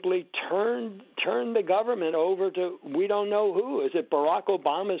simply turned the government over to we don't know who. Is it Barack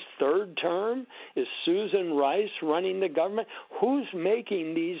Obama's third term? Is Susan Rice running the government? Who's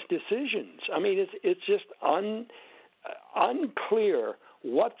making these decisions? I mean, it's just unclear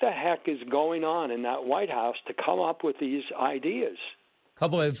what the heck is going on in that White House to come up with these ideas.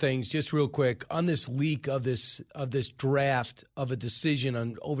 Couple other things, just real quick, on this leak of this draft of a decision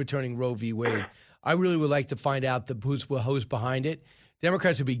on overturning Roe v. Wade. I really would like to find out who's behind it.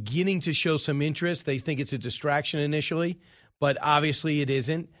 Democrats are beginning to show some interest. They think it's a distraction initially, but obviously it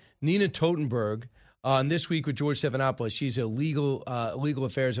isn't. Nina Totenberg, on This Week with George Stephanopoulos, she's a legal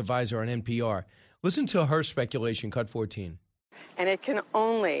affairs advisor on NPR. Listen to her speculation, cut 14. And it can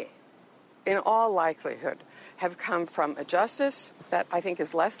only, in all likelihood, have come from a justice. That I think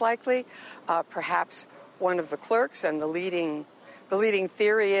is less likely. Perhaps one of the clerks, and the leading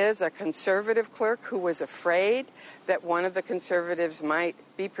theory is a conservative clerk who was afraid that one of the conservatives might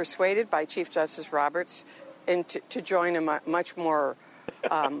be persuaded by Chief Justice Roberts to join a much more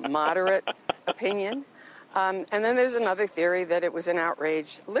moderate opinion. And then there's another theory that it was an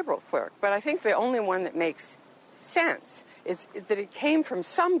outraged liberal clerk. But I think the only one that makes sense is that it came from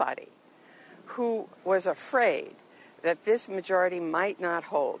somebody who was afraid that this majority might not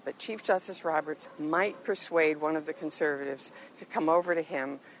hold, that Chief Justice Roberts might persuade one of the conservatives to come over to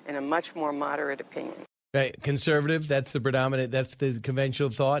him in a much more moderate opinion. Right. Conservative, that's the conventional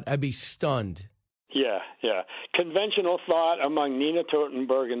thought. I'd be stunned. Yeah. Conventional thought among Nina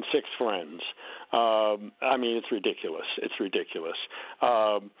Totenberg and 6 friends. I mean, it's ridiculous.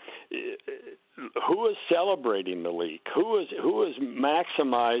 Who is celebrating the leak? Who is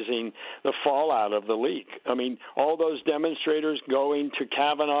maximizing the fallout of the leak? I mean, all those demonstrators going to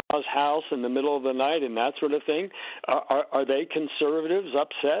Kavanaugh's house in the middle of the night and that sort of thing. Are they conservatives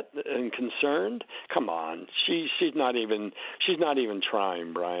upset and concerned? Come on, she's not even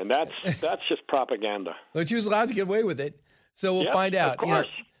trying, Brian. That's just propaganda. But she was allowed to get away with it, so we'll find out. Of course.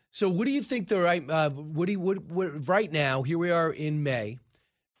 So, what do you think the right? Right now, here we are in May.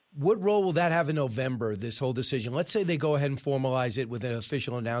 What role will that have in November, this whole decision? Let's say they go ahead and formalize it with an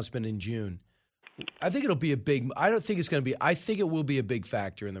official announcement in June. I think it'll be I don't think it's going to be. I think it will be a big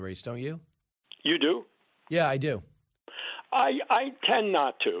factor in the race, don't you? You do? Yeah, I do. I tend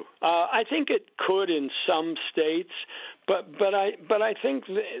not to. I think it could in some states, but I think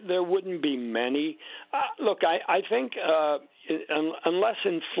there wouldn't be many. Look, I think unless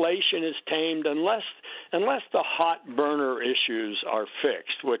inflation is tamed, unless the hot burner issues are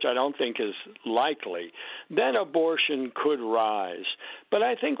fixed, which I don't think is likely, then abortion could rise. But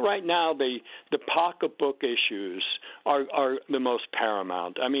I think right now the pocketbook issues are the most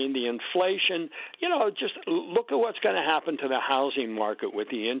paramount. I mean, the inflation, just look at what's going to happen to the housing market with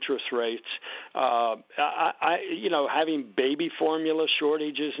the interest rates. Having baby formula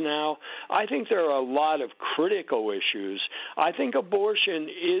shortages now. I think there are a lot of critical issues. I think abortion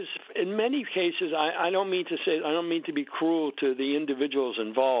is, in many cases, I don't mean to be cruel to the individuals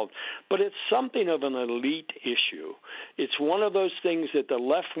involved, but it's something of an elite issue. It's one of those things that the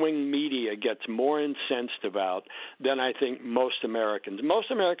left-wing media gets more incensed about than I think most Americans. Most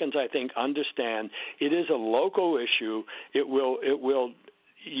Americans, I think, understand it is a local issue.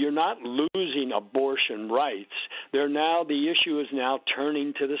 You're not losing abortion rights. The issue is now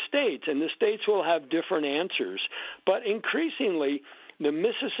turning to the states, and the states will have different answers. But increasingly, the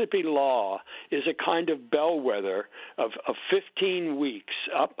Mississippi law is a kind of bellwether of 15 weeks,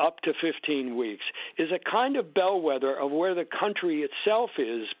 up to 15 weeks, is a kind of bellwether of where the country itself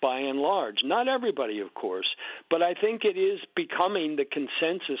is by and large. Not everybody, of course, but I think it is becoming the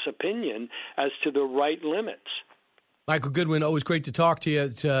consensus opinion as to the right limits. Michael Goodwin, always great to talk to you.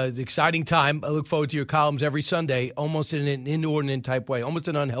 It's an exciting time. I look forward to your columns every Sunday, almost in an inordinate type way, almost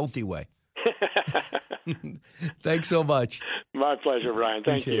an unhealthy way. Thanks so much. My pleasure, Brian.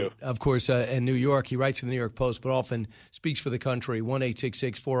 Thank you. Of course, in New York, he writes for the New York Post, but often speaks for the country,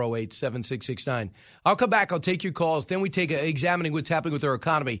 1-866-408-7669. I'll come back. I'll take your calls. Then we take examining what's happening with our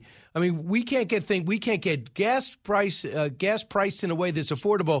economy. I mean, we can't get gas priced in a way that's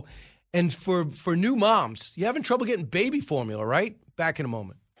affordable And for new moms, you having trouble getting baby formula, right? Back in a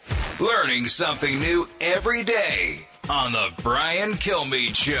moment. Learning something new every day on the Brian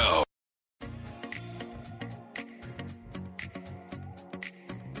Kilmeade Show.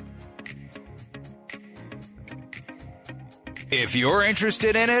 If you're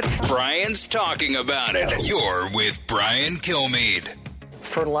interested in it, Brian's talking about it. You're with Brian Kilmeade.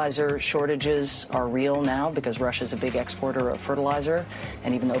 Fertilizer shortages are real now because Russia's a big exporter of fertilizer.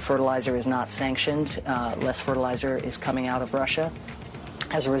 And even though fertilizer is not sanctioned, less fertilizer is coming out of Russia.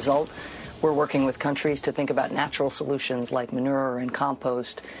 As a result, we're working with countries to think about natural solutions like manure and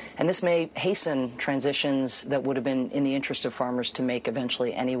compost. And this may hasten transitions that would have been in the interest of farmers to make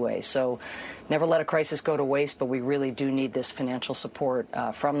eventually anyway. So never let a crisis go to waste, but we really do need this financial support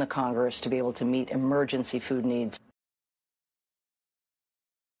from the Congress to be able to meet emergency food needs.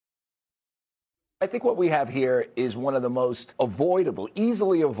 I think what we have here is one of the most avoidable,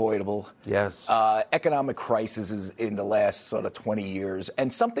 easily avoidable economic crises in the last sort of 20 years,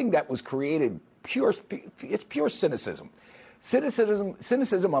 and something that was created it's pure cynicism.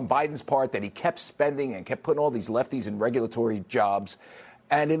 Cynicism on Biden's part that he kept spending and kept putting all these lefties in regulatory jobs.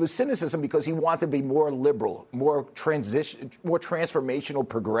 And it was cynicism because he wanted to be more liberal, more transformational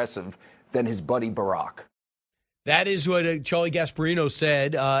progressive than his buddy Barack. That is what Charlie Gasparino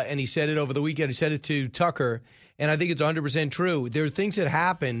said, and he said it over the weekend. He said it to Tucker, and I think it's 100% true. There are things that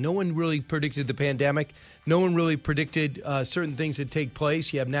happen. No one really predicted the pandemic. No one really predicted certain things that take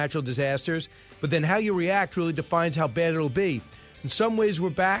place. You have natural disasters, but then how you react really defines how bad it'll be. In some ways,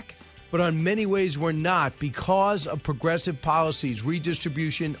 we're back, but in many ways, we're not because of progressive policies,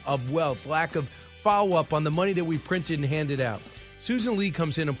 redistribution of wealth, lack of follow-up on the money that we printed and handed out. Susan Lee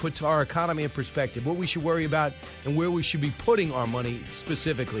comes in and puts our economy in perspective, what we should worry about and where we should be putting our money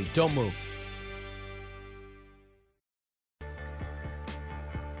specifically. Don't move.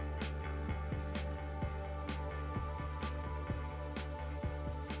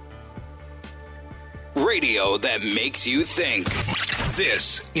 Radio that makes you think.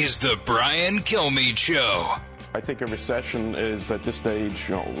 This is the Brian Kilmeade Show. I think a recession is at this stage,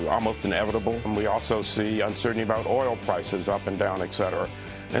 almost inevitable. And we also see uncertainty about oil prices up and down, et cetera.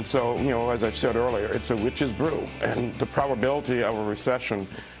 And so, as I've said earlier, it's a witch's brew. And the probability of a recession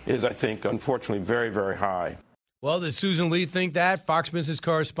is, I think, unfortunately, very, very high. Well, does Susan Lee think that? Fox Business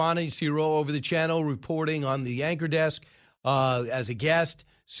correspondent, you see her all over the channel reporting on the anchor desk as a guest.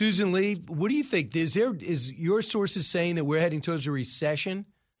 Susan Lee, what do you think? Is your sources saying that we're heading towards a recession?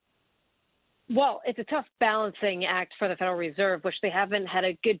 Well, it's a tough balancing act for the Federal Reserve, which they haven't had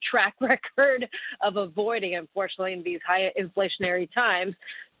a good track record of avoiding, unfortunately, in these high inflationary times.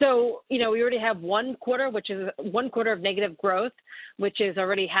 So, we already have one quarter, which is 1 quarter of negative growth, which is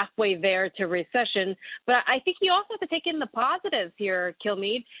already halfway there to recession. But I think you also have to take in the positives here,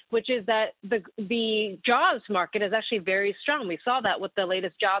 Kilmeade, which is that the jobs market is actually very strong. We saw that with the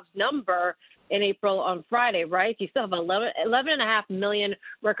latest jobs number in April on Friday, right? You still have 11.5 million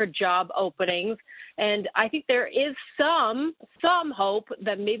record job openings. And I think there is some hope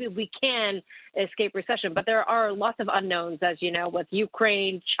that maybe we can escape recession. But there are lots of unknowns, as you know, with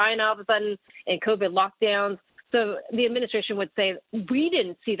Ukraine, China all of a sudden, and COVID lockdowns. So the administration would say, we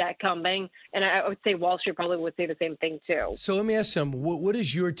didn't see that coming. And I would say Wall Street probably would say the same thing, too. So let me ask you, what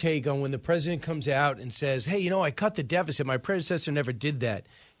is your take on when the president comes out and says, hey, I cut the deficit. My predecessor never did that.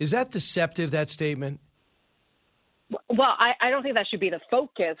 Is that deceptive, that statement? Well, I don't think that should be the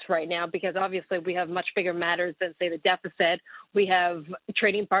focus right now because obviously we have much bigger matters than, say, the deficit. We have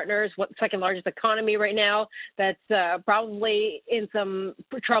trading partners, second largest economy right now, that's probably in some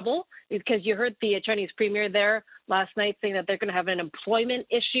trouble because you heard the Chinese premier there last night saying that they're going to have an employment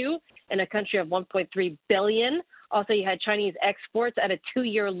issue in a country of 1.3 billion. Also, you had Chinese exports at a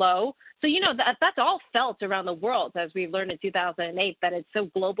 2-year low. So, that's all felt around the world, as we learned in 2008, that it's so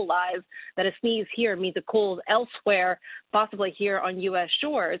globalized that a sneeze here means a cold elsewhere, possibly here on U.S.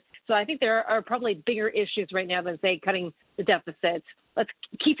 shores. So I think there are probably bigger issues right now than, say, cutting the deficits. Let's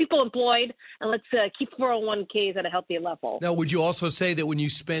keep people employed, and let's keep 401ks at a healthy level. Now, would you also say that when you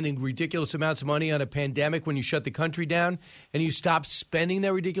spend ridiculous amounts of money on a pandemic, when you shut the country down and you stop spending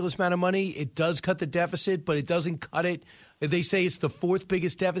that ridiculous amount of money, it does cut the deficit, but it doesn't cut it? They say it's the 4th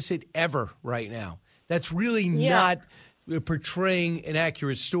biggest deficit ever right now. That's really not portraying an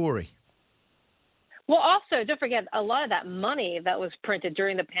accurate story. Well, also, don't forget, a lot of that money that was printed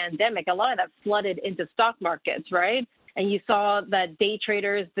during the pandemic, a lot of that flooded into stock markets, right? And you saw that day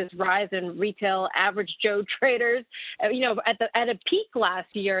traders, this rise in retail average Joe traders, at a peak last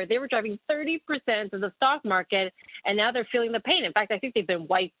year, they were driving 30% of the stock market, and now they're feeling the pain. In fact, I think they've been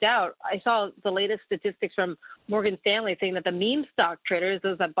wiped out. I saw the latest statistics from Morgan Stanley saying that the meme stock traders,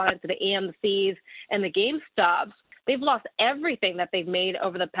 those that bought into the AMCs and the GameStops, they've lost everything that they've made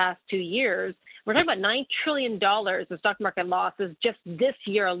over the past 2 years. We're talking about $9 trillion of stock market losses just this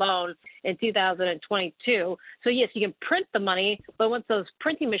year alone in 2022. So, yes, you can print the money, but once those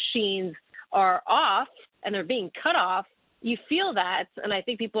printing machines are off and they're being cut off, you feel that. And I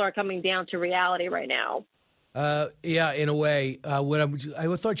think people are coming down to reality right now. Yeah, in a way. I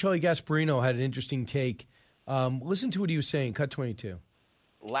thought Charlie Gasparino had an interesting take. Listen to what he was saying. Cut 22.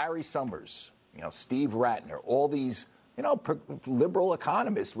 Larry Summers, Steve Ratner, all these, liberal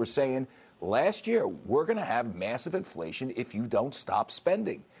economists were saying, last year, we're going to have massive inflation if you don't stop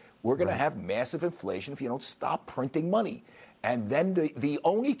spending. We're going to have massive inflation if you don't stop printing money. And then the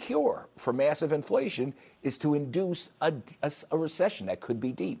only cure for massive inflation is to induce a recession that could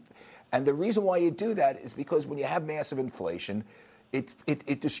be deep. And the reason why you do that is because when you have massive inflation,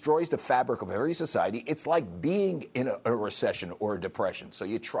 it destroys the fabric of every society. It's like being in a recession or a depression. So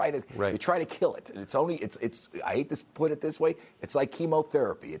you try to kill it. It's I hate to put it this way. It's like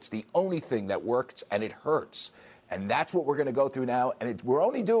chemotherapy. It's the only thing that works, and it hurts. And that's what we're going to go through now. And we're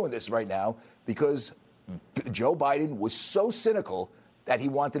only doing this right now because Joe Biden was so cynical that he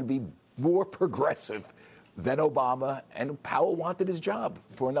wanted to be more progressive than Obama, and Powell wanted his job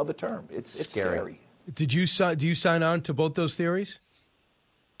for another term. It's scary. Do you sign on to both those theories?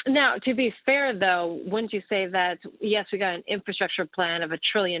 Now, to be fair, though, wouldn't you say that, yes, we got an infrastructure plan of $1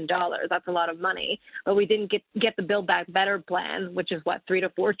 trillion. That's a lot of money. But we didn't get the Build Back Better plan, which is, $3 to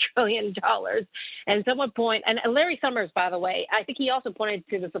 $4 trillion. And someone and Larry Summers, by the way, I think he also pointed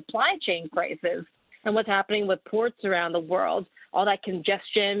to the supply chain crisis and what's happening with ports around the world. All that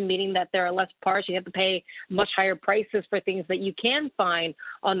congestion, meaning that there are less parts. You have to pay much higher prices for things that you can find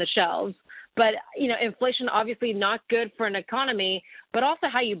on the shelves. But, inflation obviously not good for an economy, but also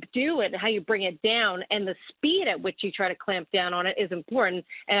how you do it, how you bring it down, and the speed at which you try to clamp down on it is important.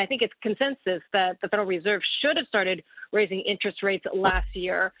 And I think it's consensus that the Federal Reserve should have started raising interest rates last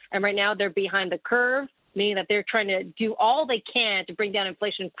year. And right now they're behind the curve, meaning that they're trying to do all they can to bring down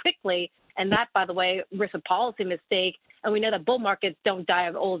inflation quickly. And that, by the way, risks a policy mistake. And we know that bull markets don't die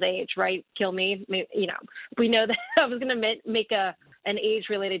of old age, right? Kill me. We know that. I was going to make an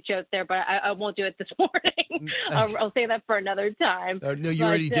age-related joke there, but I won't do it this morning. I'll say that for another time. No, you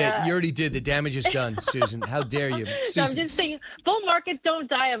already did. You already did. The damage is done, Susan. How dare you? No, I'm just saying, bull markets don't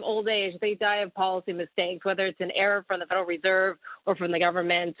die of old age. They die of policy mistakes, whether it's an error from the Federal Reserve or from the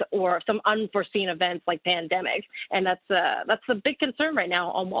government or some unforeseen events like pandemics. And that's a big concern right now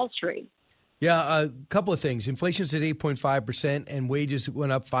on Wall Street. Yeah, a couple of things. Inflation's at 8.5%, and wages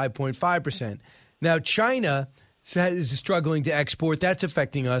went up 5.5%. Now, China is struggling to export. That's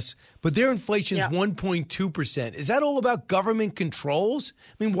affecting us. But their inflation's 1.2%. Is that all about government controls?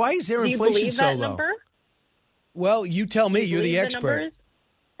 I mean, why is their inflation so low? Number? Well, you tell me. You're the expert.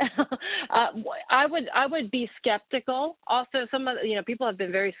 I would be skeptical. Also, some of people have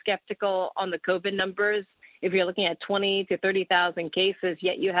been very skeptical on the COVID numbers. If you're looking at 20 to 30,000 cases,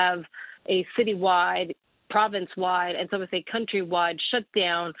 yet you have a citywide, province-wide, and some would say countrywide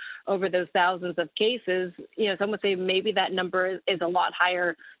shutdown over those thousands of cases, some would say maybe that number is a lot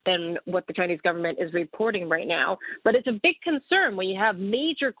higher than what the Chinese government is reporting right now. But it's a big concern when you have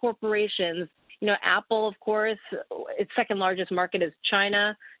major corporations. Apple, of course, its second largest market is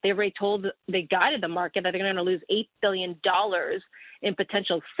China. They guided the market that they're going to lose $8 billion in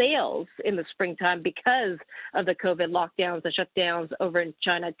potential sales in the springtime because of the COVID lockdowns and shutdowns over in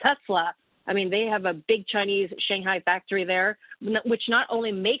China. Tesla, they have a big Chinese Shanghai factory there, which not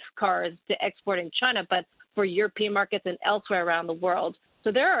only makes cars to export in China, but for European markets and elsewhere around the world.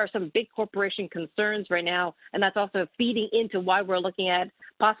 So there are some big corporation concerns right now, and that's also feeding into why we're looking at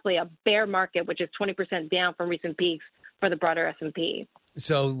possibly a bear market, which is 20% down from recent peaks for the broader S&P.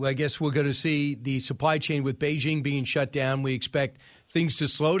 So I guess we're going to see the supply chain with Beijing being shut down. We expect things to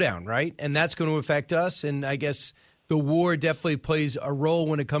slow down, right? And that's going to affect us. And I guess the war definitely plays a role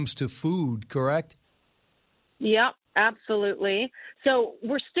when it comes to food, correct? Yep, absolutely. So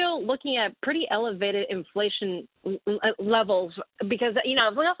we're still looking at pretty elevated inflation levels because,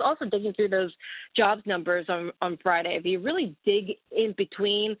 we're also digging through those jobs numbers on Friday. If you really dig in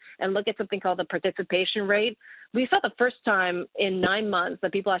between and look at something called the participation rate, we saw the first time in 9 months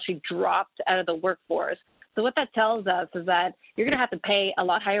that people actually dropped out of the workforce. So what that tells us is that you're going to have to pay a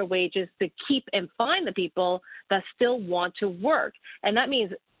lot higher wages to keep and find the people that still want to work. And that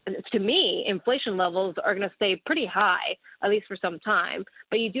means to me, inflation levels are going to stay pretty high, at least for some time.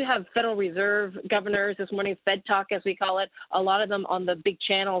 But you do have Federal Reserve governors this morning, Fed Talk, as we call it, a lot of them on the big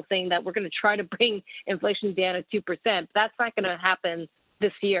channel saying that we're going to try to bring inflation down to 2%. That's not going to happen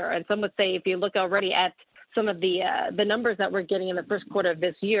this year. And some would say if you look already at some of the numbers that we're getting in the first quarter of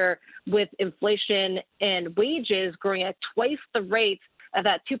this year, with inflation and wages growing at twice the rate of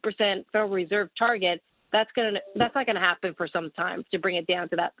that 2% Federal Reserve target, that's not going to happen for some time to bring it down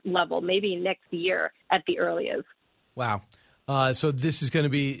to that level, maybe next year at the earliest. Wow. So this is going to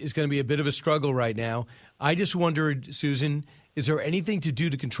be a bit of a struggle right now. I just wondered, Susan, is there anything to do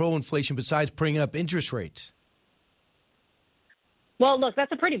to control inflation besides bringing up interest rates? Well, look,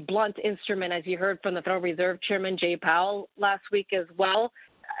 that's a pretty blunt instrument, as you heard from the Federal Reserve Chairman Jay Powell last week as well.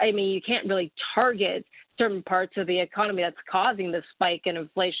 I mean, you can't really target certain parts of the economy that's causing this spike in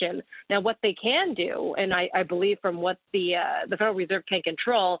inflation. Now, what they can do, and I believe from what the Federal Reserve can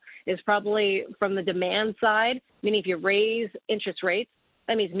control, is probably from the demand side, meaning if you raise interest rates,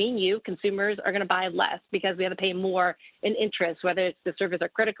 that means me and you, consumers, are going to buy less because we have to pay more in interest, whether it's to service our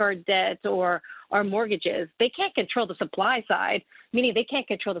credit card debt or our mortgages. They can't control the supply side, meaning they can't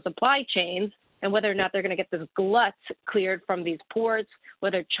control the supply chains and whether or not they're going to get this glut cleared from these ports,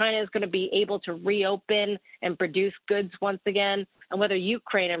 whether China is going to be able to reopen and produce goods once again, and whether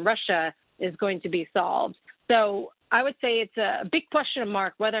Ukraine and Russia is going to be solved. So I would say it's a big question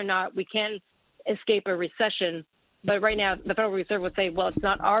mark whether or not we can escape a recession. But right now, the Federal Reserve would say, well, it's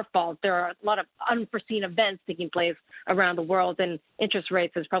not our fault. There are a lot of unforeseen events taking place around the world, and interest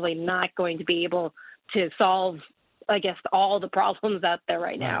rates is probably not going to be able to solve, I guess, all the problems out there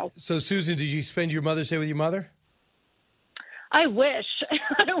right now. So, Susan, did you spend your Mother's Day with your mother? I wish.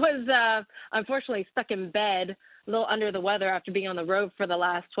 I was unfortunately stuck in bed, a little under the weather after being on the road for the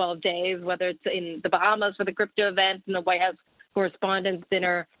last 12 days, whether it's in the Bahamas for the crypto event and the White House Correspondents'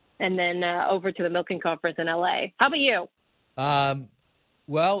 Dinner, and then over to the Milken Conference in L.A. How about you?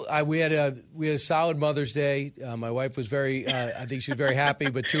 Well, we had a solid Mother's Day. My wife was I think she was very happy,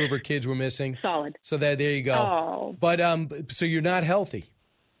 but two of her kids were missing. Solid. So there you go. Oh. But so you're not healthy,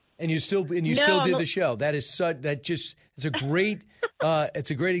 and you still did the show. It's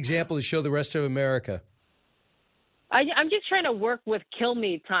a great example to show the rest of America. I'm just trying to work with kill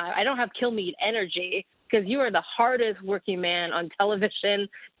me time. I don't have kill me energy because you are the hardest working man on television,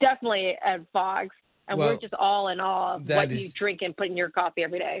 definitely at Fox. And we're just all in awe of what you drink and put in your coffee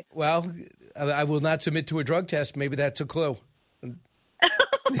every day. Well, I will not submit to a drug test. Maybe that's a clue.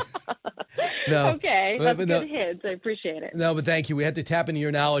 No. Okay, that's good hits. I appreciate it. No, but thank you. We had to tap into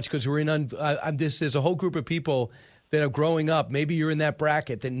your knowledge because we're in there's a whole group of people that are growing up. Maybe you're in that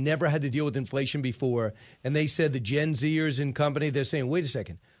bracket that never had to deal with inflation before. And they said the Gen Zers and company, they're saying, wait a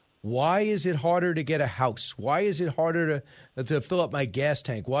second. Why is it harder to get a house? Why is it harder to fill up my gas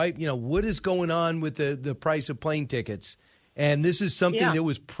tank? Why, what is going on with the price of plane tickets? And this is something that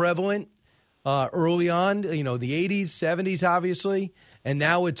was prevalent early on, the 80s, 70s, obviously. And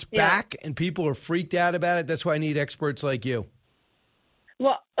now it's back and people are freaked out about it. That's why I need experts like you.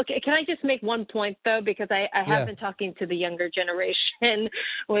 Well, okay, can I just make one point, though? Because I have been talking to the younger generation,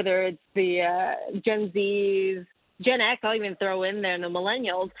 whether it's the Gen Zs, Gen X, I'll even throw in there, and the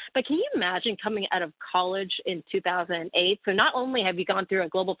millennials. But can you imagine coming out of college in 2008? So not only have you gone through a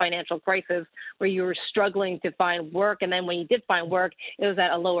global financial crisis where you were struggling to find work, and then when you did find work, it was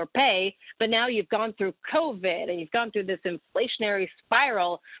at a lower pay, but now you've gone through COVID, and you've gone through this inflationary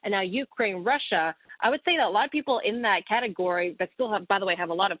spiral, and now Ukraine, Russia. I would say that a lot of people in that category that still have, by the way, have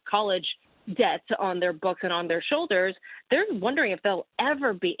a lot of college debt on their books and on their shoulders, they're wondering if they'll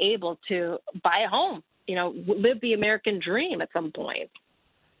ever be able to buy a home. Live the American dream at some point.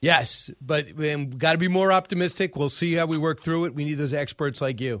 Yes, but we've got to be more optimistic. We'll see how we work through it. We need those experts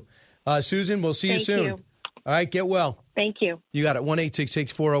like you. Susan, we'll see you soon. You. All right, get well. Thank you. You got it,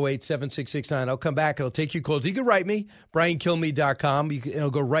 1-866-408-7669. I'll come back and I'll take your calls. You can write me, BrianKilmeade.com. It'll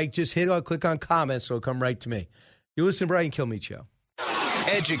go right, just click on comments, so it'll come right to me. You listen to Brian Kilmeade Show.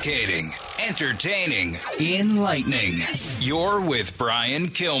 Educating, entertaining, enlightening. You're with Brian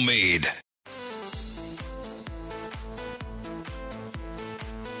Kilmeade.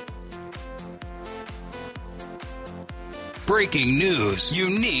 Breaking news,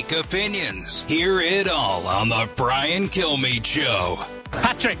 unique opinions. Hear it all on the Brian Kilmeade Show.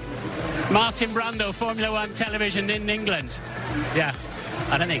 Patrick, Martin Brundle, Formula One television in England. Yeah,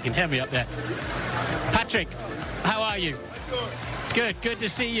 I don't think you can hear me up there. Patrick, how are you? Good to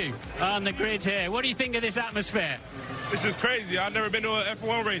see you on the grid here. What do you think of this atmosphere? This is crazy. I've never been to an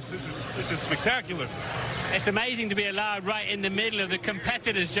F1 race. This is spectacular. It's amazing to be allowed right in the middle of the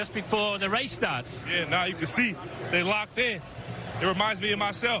competitors just before the race starts. Yeah, now you can see they locked in. it reminds me of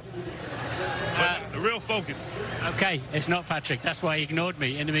myself. But the real focus. Okay, it's not Patrick. That's why he ignored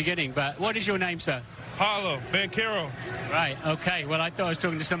me in the beginning. But what is your name, sir? Paulo Banchero. Right, okay. Well, I thought I was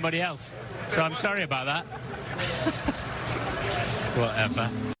talking to somebody else. So I'm sorry about that. Whatever.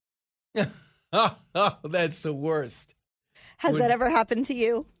 Oh, that's the worst. Has that ever happened to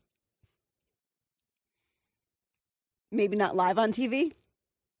you? Maybe not live on TV?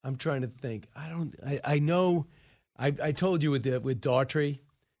 I'm trying to think. I know. I told you with Daughtry,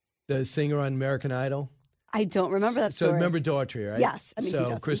 the singer on American Idol. I don't remember that story. So remember Daughtry, right? Yes. I mean,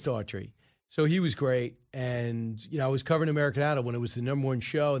 so Chris Daughtry. So he was great. And, I was covering American Idol when it was the #1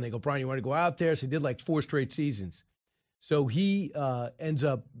 show. And they go, Brian, you want to go out there? So he did like 4 straight seasons. So he ends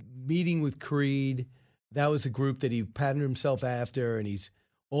up meeting with Creed. That was the group that he patterned himself after. And he's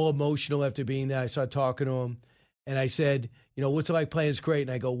all emotional after being there. I started talking to him. And I said, what's it like playing? It's great.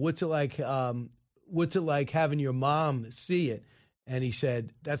 And I go, what's it like having your mom see it? And he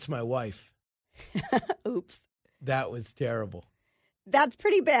said, that's my wife. Oops. That was terrible. That's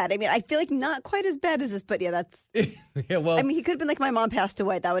pretty bad. I mean, I feel like not quite as bad as this, but yeah, that's. Yeah, well, I mean, he could have been like, my mom passed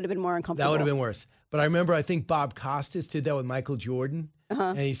away. That would have been more uncomfortable. That would have been worse. But I remember, I think Bob Costas did that with Michael Jordan.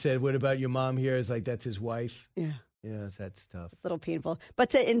 And he said, what about your mom here? It's like, that's his wife. Yeah. Yeah, that's tough. It's a little painful.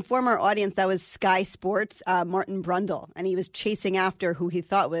 But to inform our audience, that was Sky Sports, Martin Brundle. And he was chasing after who he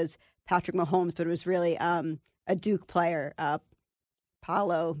thought was Patrick Mahomes, but it was really a Duke player,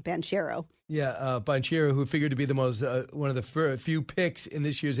 Paulo Banchero. Yeah, Banchero, who figured to be the most one of the few picks in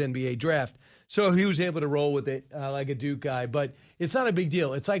this year's NBA draft. So he was able to roll with it like a Duke guy. But it's not a big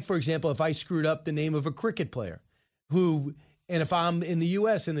deal. It's like, for example, if I screwed up the name of a cricket player and if I'm in the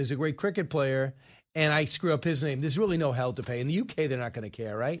U.S. and there's a great cricket player and I screw up his name, there's really no hell to pay. In the UK, they're not going to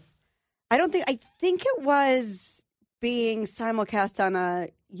care, right? I think it was being simulcast on a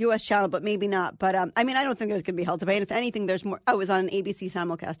U.S. channel, but maybe not. But I mean, I don't think there's going to be hell to pay. And if anything, there's more. Oh, it was on an ABC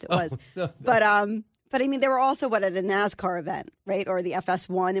simulcast. It was. No. But I mean, they were also at a NASCAR event, right? Or the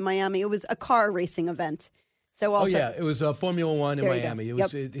FS1 in Miami. It was a car racing event. So also, it was Formula One in Miami. It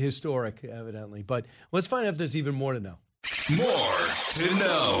was historic, evidently. But let's find out if there's even more to know. More to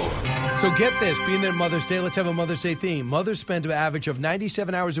know. So get this, being that Mother's Day, let's have a Mother's Day theme. Mothers spend an average of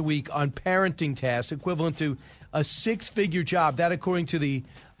 97 hours a week on parenting tasks, equivalent to a 6-figure job. That according to the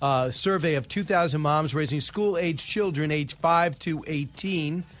survey of 2,000 moms raising school-age children aged 5 to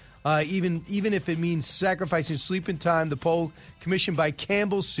 18. Even if it means sacrificing sleeping time, the poll commissioned by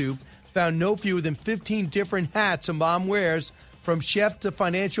Campbell's Soup found no fewer than 15 different hats a mom wears, from chef to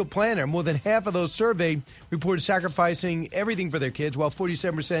financial planner. More than half of those surveyed reported sacrificing everything for their kids, while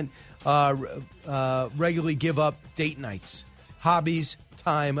 47% regularly give up date nights, hobbies,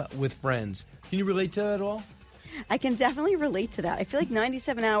 time with friends. Can you relate to that at all? I can definitely relate to that. I feel like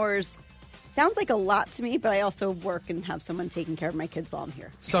 97 hours sounds like a lot to me, but I also work and have someone taking care of my kids while I'm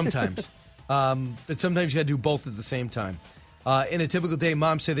here. Sometimes. But sometimes you got to do both at the same time. In a typical day,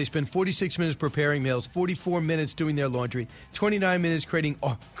 moms say they spend 46 minutes preparing meals, 44 minutes doing their laundry, 29 minutes creating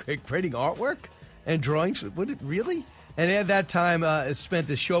artwork and drawings. Really? And at that time, spent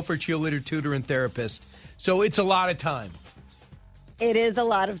as chauffeur, cheerleader, tutor, and therapist. So it's a lot of time. It is a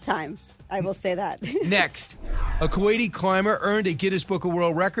lot of time. I will say that. Next, a Kuwaiti climber earned a Guinness Book of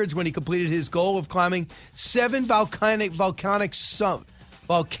World Records when he completed his goal of climbing 7 volcanic summits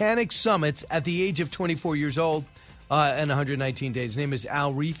at the age of 24 years old. And 119 days. His name is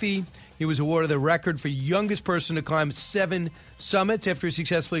Al Rifi. He was awarded the record for youngest person to climb 7 summits after he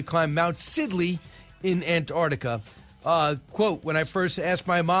successfully climbed Mount Sidley in Antarctica. Quote, when I first asked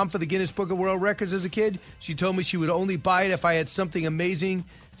my mom for the Guinness Book of World Records as a kid, she told me she would only buy it if I had something amazing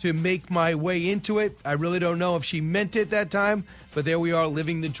to make my way into it. I really don't know if she meant it that time, but there we are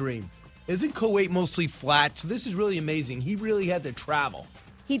living the dream. Isn't Kuwait mostly flat? So this is really amazing. He really had to travel.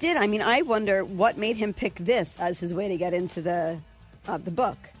 He did. I mean, I wonder what made him pick this as his way to get into the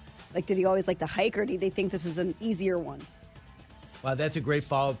book. Like, did he always like to hike, or did they think this was an easier one? Wow, that's a great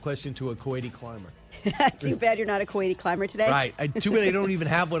follow-up question to a Kuwaiti climber. Too bad you're not a Kuwaiti climber today. Right. Too bad I don't even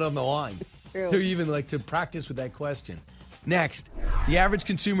have one on the line. True. To even to practice with that question. Next, the average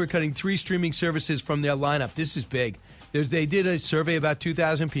consumer cutting 3 streaming services from their lineup. This is big. They did a survey about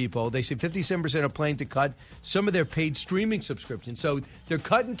 2,000 people. They said 57% are planning to cut some of their paid streaming subscriptions. So they're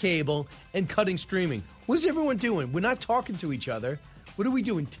cutting cable and cutting streaming. What is everyone doing? We're not talking to each other. What are we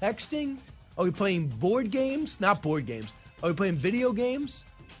doing? Texting? Are we playing board games? Not board games. Are we playing video games?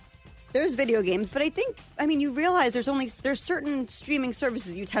 There's video games, but you realize there's certain streaming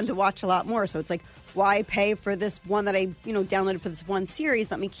services you tend to watch a lot more. So it's like, why pay for this one that I downloaded for this one series?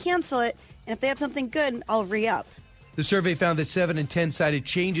 Let me cancel it, and if they have something good, I'll re-up. The survey found that 7 in 10 cited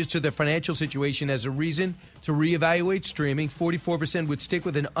changes to their financial situation as a reason to reevaluate streaming. 44% would stick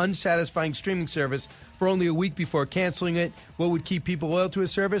with an unsatisfying streaming service for only a week before canceling it. What would keep people loyal to a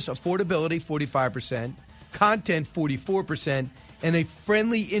service? Affordability, 45%. Content, 44%. And a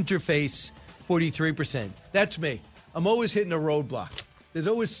friendly interface, 43%. That's me. I'm always hitting a roadblock. There's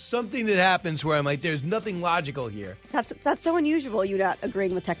always something that happens where I'm like, there's nothing logical here. That's so unusual, you not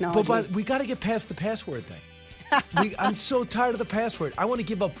agreeing with technology. But we got to get past the password thing. I'm so tired of the password. I want to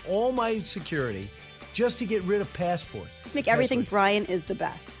give up all my security just to get rid of passports. Just make everything Brian is the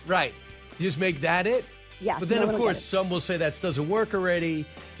best. Right. Just make that it? Yes. But then, of course, some will say that doesn't work already.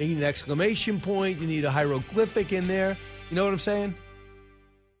 You need an exclamation point. You need a hieroglyphic in there. You know what I'm saying?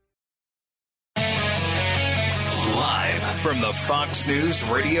 Live from the Fox News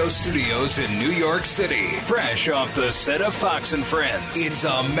radio studios in New York City, fresh off the set of Fox and Friends, it's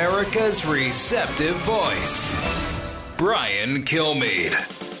America's receptive voice, Brian Kilmeade.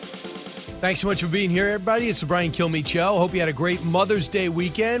 Thanks so much for being here, everybody. It's the Brian Kilmeade Show. Hope you had a great Mother's Day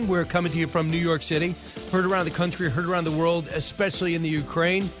weekend. We're coming to you from New York City. Heard around the country, heard around the world, especially in the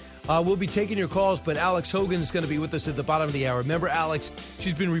Ukraine. We'll be taking your calls, but Alex Hogan is going to be with us at the bottom of the hour. Remember, Alex,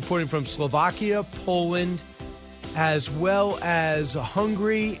 she's been reporting from Slovakia, Poland, as well as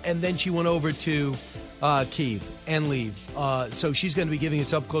Hungary, and then she went over to Kyiv and Lviv. So she's going to be giving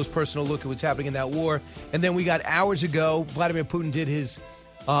us up-close personal look at what's happening in that war. And then we got hours ago, Vladimir Putin did his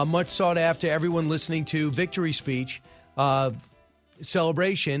much sought-after, everyone listening to victory speech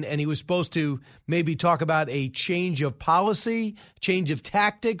celebration, and he was supposed to maybe talk about a change of policy, change of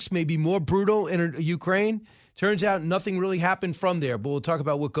tactics, maybe more brutal in Ukraine. Turns out nothing really happened from there, but we'll talk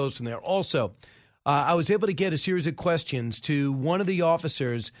about what goes from there. Also, I was able to get a series of questions to one of the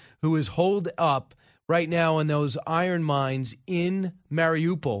officers who is holed up right now in those iron mines in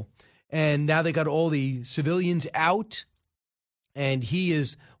Mariupol, and now they got all the civilians out, and he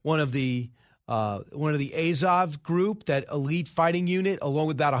is one of the Azov group, that elite fighting unit, along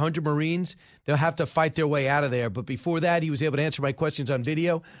with about 100 Marines. They'll have to fight their way out of there. But before that, he was able to answer my questions on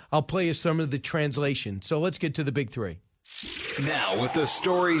video. I'll play you some of the translation. So let's get to the big three. Now, with the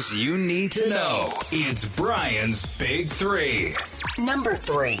stories you need to know, it's Brian's Big Three. Number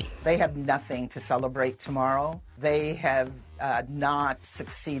 3. They have nothing to celebrate tomorrow. They have not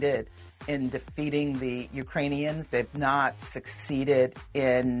succeeded in defeating the Ukrainians. They've not succeeded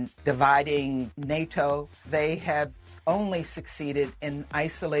in dividing NATO. They have only succeeded in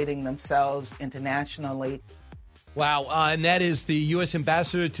isolating themselves internationally. Wow, and that is the U.S.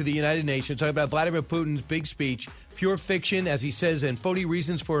 ambassador to the United Nations talking about Vladimir Putin's big speech. Pure fiction, as he says, and phony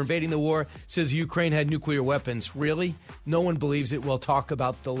reasons for invading the war, says Ukraine had nuclear weapons. Really? No one believes it. We'll talk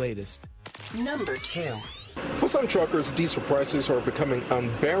about the latest. Number 2. For some truckers, diesel prices are becoming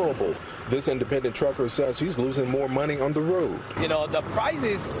unbearable. This independent trucker says he's losing more money on the road. You know, the price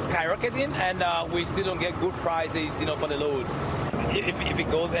is skyrocketing, and we still don't get good prices, for the loads. If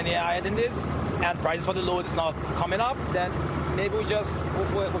it goes any higher than this, and prices for the loads is not coming up, then maybe we'll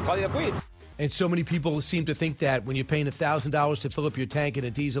call it a quit. And so many people seem to think that when you're paying $1,000 to fill up your tank in a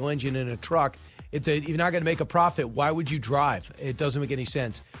diesel engine in a truck, if you're not going to make a profit, why would you drive? It doesn't make any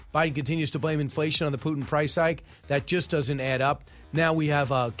sense. Biden continues to blame inflation on the Putin price hike. That just doesn't add up. Now we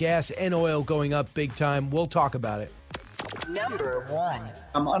have gas and oil going up big time. We'll talk about it. Number 1.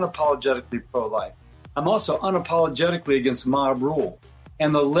 I'm unapologetically pro-life. I'm also unapologetically against mob rule.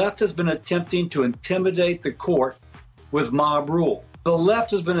 And the left has been attempting to intimidate the court with mob rule. The left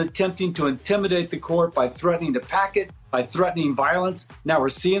has been attempting to intimidate the court by threatening to pack it, by threatening violence. Now we're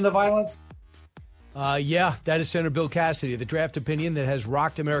seeing the violence. Yeah, that is Senator Bill Cassidy. The draft opinion that has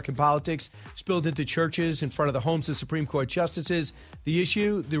rocked American politics, spilled into churches in front of the homes of Supreme Court justices. The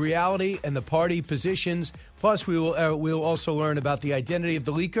issue, the reality, and the party positions. Plus, we'll also learn about the identity of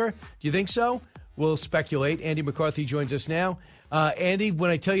the leaker. Do you think so? We'll speculate. Andy McCarthy joins us now. Andy,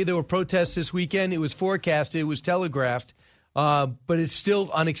 when I tell you there were protests this weekend, it was forecasted, it was telegraphed, but it's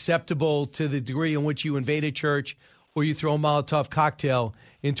still unacceptable to the degree in which you invade a church or you throw a Molotov cocktail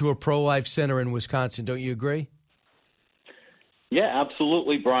into a pro-life center in Wisconsin. Don't you agree? Yeah,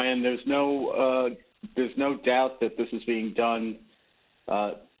 absolutely, Brian. There's no doubt that this is being done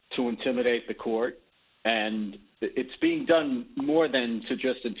to intimidate the court, and it's being done more than to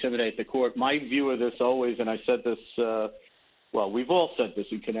just intimidate the court. My view of this always, and I said this, we've all said this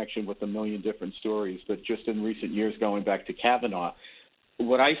in connection with a million different stories, but just in recent years going back to Kavanaugh,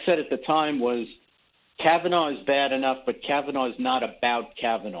 what I said at the time was Kavanaugh is bad enough, but Kavanaugh is not about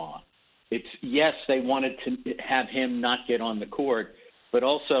Kavanaugh. It's, yes, they wanted to have him not get on the court, but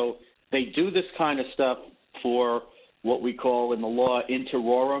also they do this kind of stuff for what we call in the law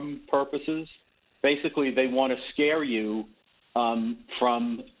interiorum purposes. basically they want to scare you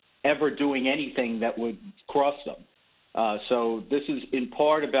from ever doing anything that would cross them. So this is in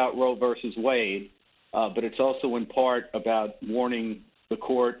part about Roe versus Wade, but it's also in part about warning the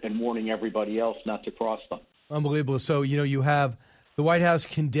court and warning everybody else not to cross them. Unbelievable. So, you have the White House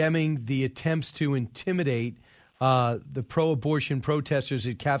condemning the attempts to intimidate the pro-abortion protesters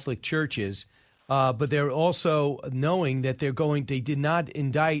at Catholic churches, but they're also knowing that they did not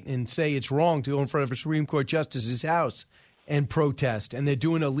indict and say it's wrong to go in front of a Supreme Court justice's house and protest. And they're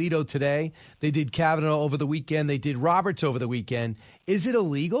doing Alito today. They did Kavanaugh over the weekend. They did Roberts over the weekend. Is it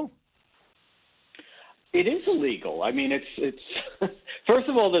illegal? It is illegal. I mean, it's first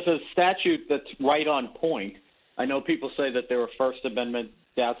of all, there's a statute that's right on point. I know people say that there are First Amendment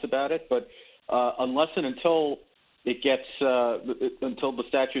doubts about it, but unless and until it gets until the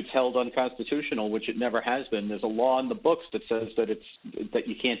statute's held unconstitutional, which it never has been, there's a law in the books that says that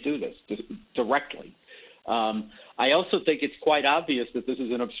you can't do this directly. I also think it's quite obvious that this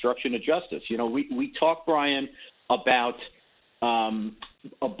is an obstruction of justice. We talk, Brian, about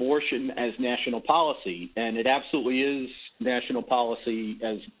abortion as national policy, and it absolutely is national policy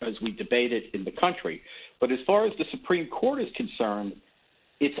as we debate it in the country. But as far as the Supreme Court is concerned,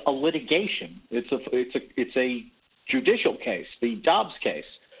 it's a litigation. It's a judicial case, the Dobbs case,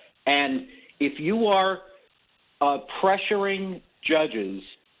 and if you are pressuring judges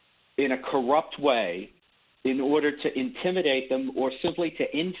in a corrupt way in order to intimidate them or simply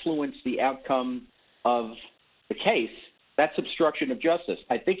to influence the outcome of the case, that's obstruction of justice.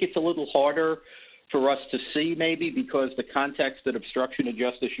 I think it's a little harder for us to see maybe because the context that obstruction of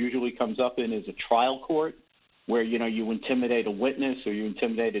justice usually comes up in is a trial court where, you intimidate a witness or you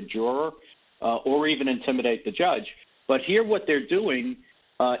intimidate a juror or even intimidate the judge. But here what they're doing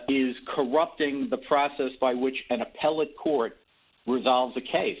is corrupting the process by which an appellate court resolves a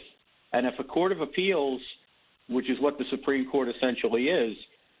case. And if a court of appeals, which is what the Supreme Court essentially is,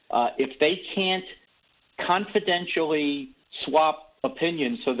 if they can't confidentially swap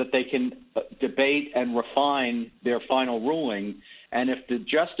opinions so that they can debate and refine their final ruling, and if the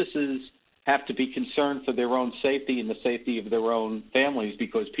justices have to be concerned for their own safety and the safety of their own families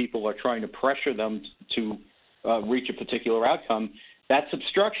because people are trying to pressure them to reach a particular outcome, that's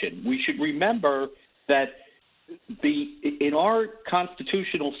obstruction. We should remember that in our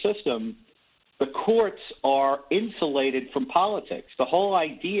constitutional system, the courts are insulated from politics. The whole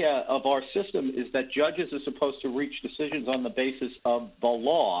idea of our system is that judges are supposed to reach decisions on the basis of the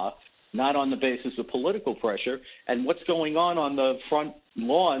law, not on the basis of political pressure. And what's going on the front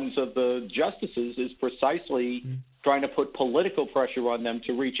lawns of the justices is precisely trying to put political pressure on them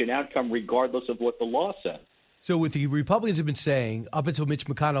to reach an outcome regardless of what the law says. So what the Republicans have been saying, up until Mitch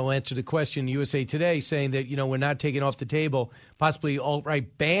McConnell answered a question in USA Today saying that, we're not taking off the table, possibly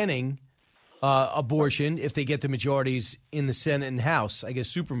alt-right banning abortion if they get the majorities in the Senate and House, I guess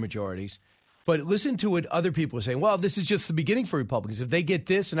super majorities. But listen to what other people are saying. Well, this is just the beginning for Republicans. If they get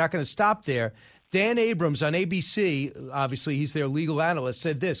this, they're not going to stop there. Dan Abrams on ABC, obviously he's their legal analyst,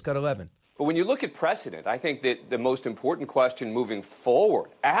 said this, cut 11. But when you look at precedent, I think that the most important question moving forward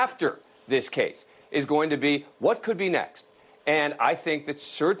after this case is going to be what could be next. And I think that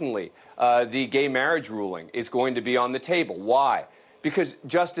certainly the gay marriage ruling is going to be on the table. Why? Because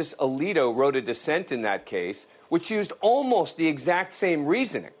Justice Alito wrote a dissent in that case which used almost the exact same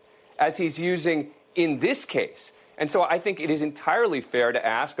reasoning as he's using in this case. And so I think it is entirely fair to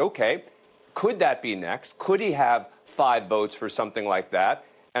ask, okay, could that be next? Could he have 5 votes for something like that?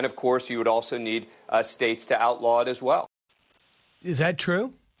 And, of course, you would also need states to outlaw it as well. Is that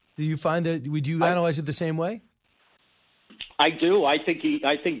true? Do you find that? Would you analyze it the same way? I do. I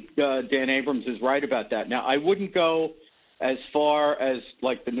think Dan Abrams is right about that. Now, I wouldn't go as far as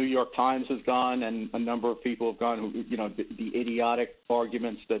like the New York Times has gone, and a number of people have gone. Who, the idiotic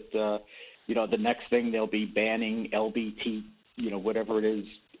arguments that the next thing they'll be banning LBT, whatever it is,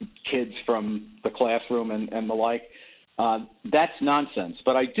 kids from the classroom and the like. That's nonsense.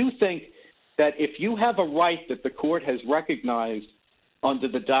 But I do think that if you have a right that the court has recognized under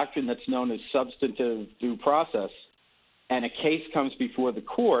the doctrine that's known as substantive due process, and a case comes before the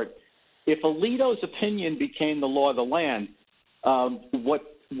court, if Alito's opinion became the law of the land,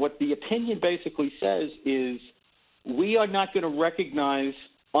 what the opinion basically says is we are not going to recognize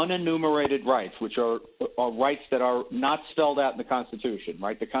unenumerated rights, which are rights that are not spelled out in the Constitution,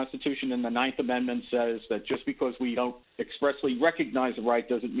 right? The Constitution in the Ninth Amendment says that just because we don't expressly recognize a right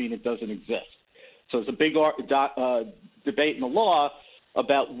doesn't mean it doesn't exist. So there's a big debate in the law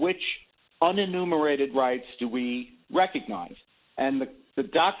about which unenumerated rights do we recognize. And the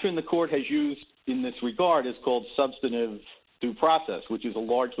doctrine the court has used in this regard is called substantive due process, which is a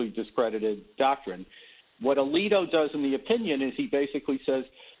largely discredited doctrine. What Alito does in the opinion is he basically says,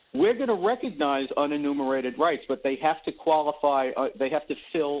 we're going to recognize unenumerated rights, but they have to qualify, they have to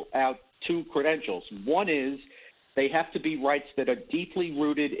fill out two credentials. One is they have to be rights that are deeply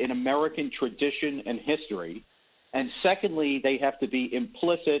rooted in American tradition and history. And secondly, they have to be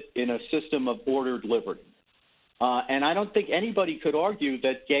implicit in a system of ordered liberty. And I don't think anybody could argue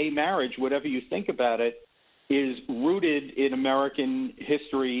that gay marriage, whatever you think about it, is rooted in American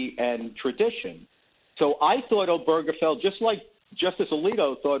history and tradition. So I thought Obergefell, just like Justice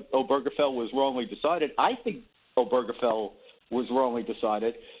Alito thought Obergefell was wrongly decided, I think Obergefell was wrongly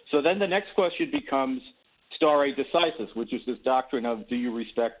decided. So then the next question becomes stare decisis, which is this doctrine of do you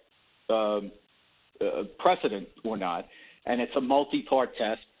respect precedent or not, and it's a multi-part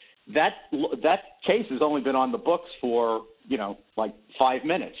test. That case has only been on the books for, like 5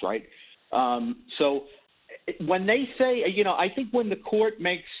 minutes, right? So when they say, I think when the court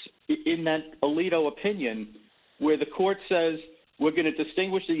makes, in that Alito opinion, where the court says we're going to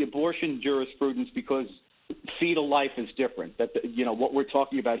distinguish the abortion jurisprudence because fetal life is different, that, what we're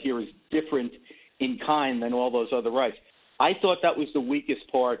talking about here is different in kind than all those other rights. I thought that was the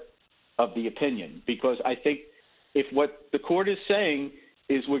weakest part of the opinion, because I think if what the court is saying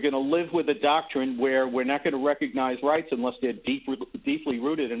is we're going to live with a doctrine where we're not going to recognize rights unless they're deeply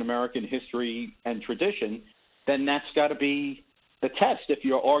rooted in American history and tradition, then that's got to be the test if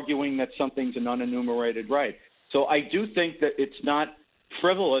you're arguing that something's an unenumerated right. So I do think that it's not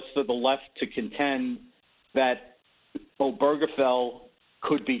frivolous for the left to contend that Obergefell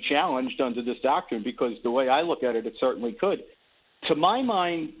could be challenged under this doctrine, because the way I look at it, it certainly could. To my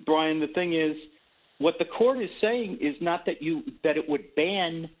mind, Brian, the thing is, what the court is saying is not that it would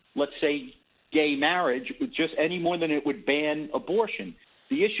ban, let's say, gay marriage just any more than it would ban abortion.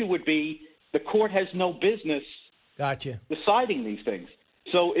 The issue would be the court has no business deciding these things.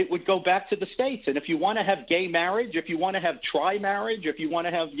 So it would go back to the states. And if you want to have gay marriage, if you want to have tri-marriage, if you want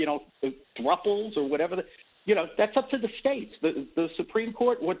to have, thruples or whatever, that's up to the states. The Supreme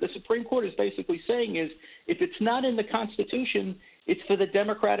Court, what the Supreme Court is basically saying is if it's not in the Constitution, it's for the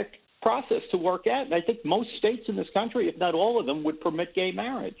democratic process to work out. And I think most states in this country, if not all of them, would permit gay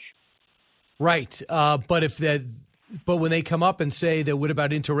marriage. Right. But when they come up and say that, what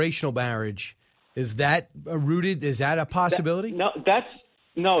about interracial marriage? Is that rooted? Is that a possibility?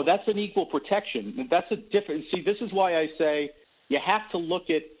 That's an equal protection. That's a different. See, this is why I say you have to look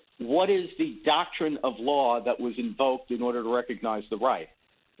at what is the doctrine of law that was invoked in order to recognize the right.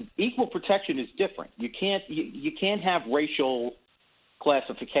 Equal protection is different. You can't have racial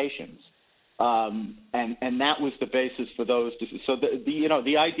classifications, and that was the basis for those. So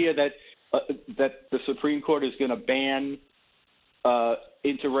the idea that the Supreme Court is going to ban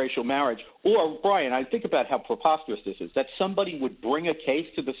interracial marriage, or Brian, I think about how preposterous this is, that somebody would bring a case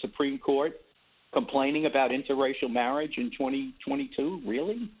to the Supreme Court complaining about interracial marriage in 2022.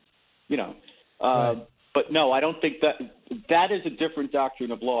 Really, Right. But no, I don't think that is a different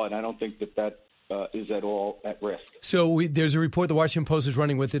doctrine of law, and I don't think that is at all at risk. So there's a report the Washington Post is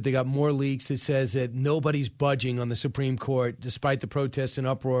running with it. They got more leaks. It says that nobody's budging on the Supreme Court, despite the protests and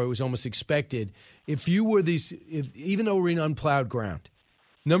uproar. It was almost expected. Even though we're in unplowed ground,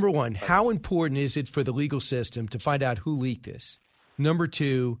 number one, how important is it for the legal system to find out who leaked this? Number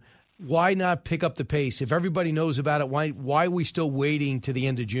two, why not pick up the pace? If everybody knows about it, why are we still waiting to the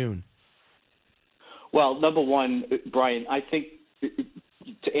end of June? Well, number one, Brian, I think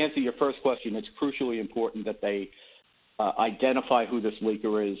to answer your first question, it's crucially important that they identify who this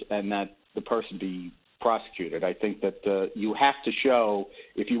leaker is and that the person be prosecuted. I think that you have to show,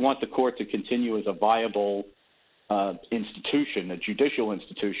 if you want the court to continue as a viable institution, a judicial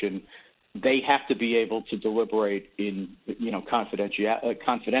institution, they have to be able to deliberate in,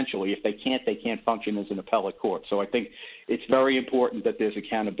 confidentially. If they can't function as an appellate court. So I think it's very important that there's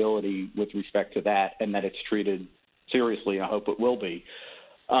accountability with respect to that, and that it's treated seriously. I hope it will be.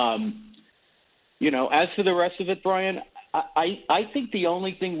 As for the rest of it, Brian, I think the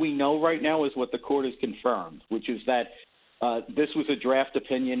only thing we know right now is what the court has confirmed, which is that this was a draft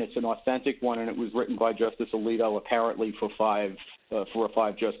opinion. It's an authentic one, and it was written by Justice Alito, apparently for a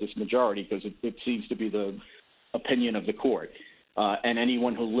five-justice majority, because it seems to be the opinion of the court. And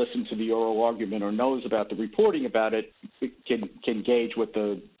anyone who listened to the oral argument or knows about the reporting about it can gauge what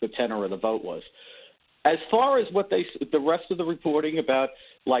the tenor of the vote was. As far as the rest of the reporting about,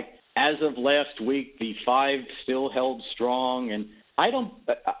 like, as of last week, the five still held strong, and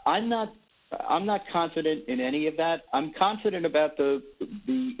I'm not confident in any of that. I'm confident about the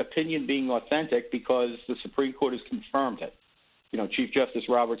opinion being authentic because the Supreme Court has confirmed it. Chief Justice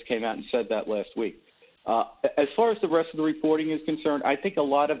Roberts came out and said that last week. As far as the rest of the reporting is concerned, I think a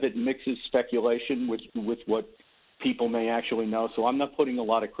lot of it mixes speculation with what people may actually know, so I'm not putting a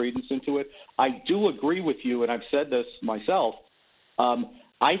lot of credence into it. I do agree with you, and I've said this myself.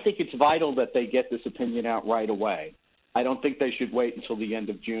 I think it's vital that they get this opinion out right away. I don't think they should wait until the end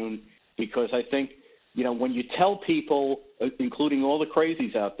of June, because I think, when you tell people, including all the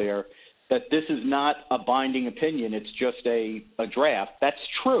crazies out there, that this is not a binding opinion, it's just a draft, that's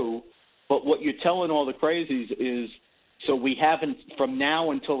true. But what you're telling all the crazies is, so we haven't from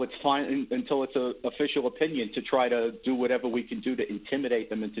now until it's an official opinion to try to do whatever we can do to intimidate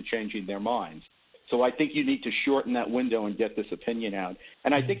them into changing their minds. So I think you need to shorten that window and get this opinion out.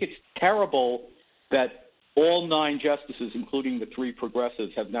 And I think it's terrible that all 9 justices, including the 3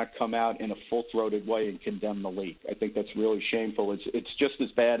 progressives, have not come out in a full-throated way and condemn the leak. I think that's really shameful. It's just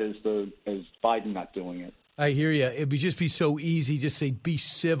as bad as Biden not doing it. I hear you. It would just be so easy. Just say, be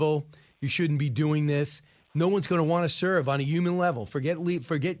civil. You shouldn't be doing this. No one's going to want to serve on a human level. Forget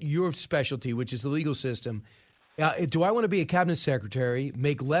your specialty, which is the legal system. Do I want to be a cabinet secretary,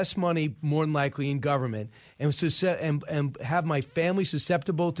 make less money more than likely in government, and have my family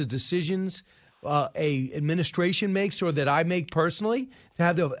susceptible to decisions a administration makes or that I make personally? To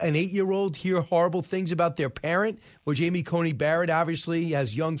have an 8-year-old hear horrible things about their parent, which Amy Coney Barrett obviously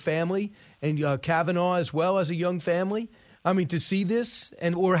has young family, and Kavanaugh as well as a young family. I mean, to see this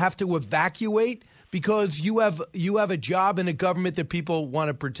or have to evacuate because you have a job in a government that people want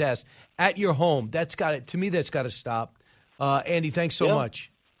to protest at your home. That's got it. To me, that's got to stop. Andy, thanks so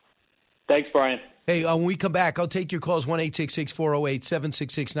much. Thanks, Brian. Hey, when we come back, I'll take your calls,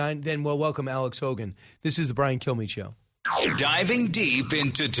 1-866-408-7669. Then we'll welcome Alex Hogan. This is the Brian Kilmeade Show. Diving deep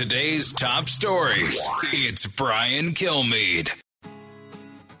into today's top stories, it's Brian Kilmeade.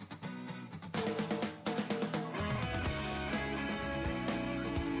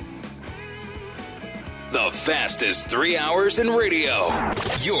 The fastest 3 hours in radio.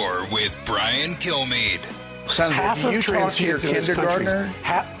 You're with Brian Kilmeade. Senator, do you talk to your kindergartner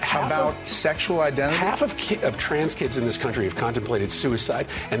about sexual identity? Half of trans kids in this country have contemplated suicide,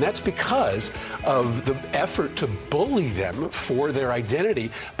 and that's because of the effort to bully them for their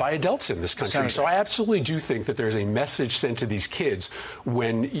identity by adults in this country. Senator. So I absolutely do think that there's a message sent to these kids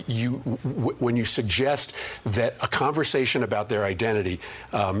when you suggest that a conversation about their identity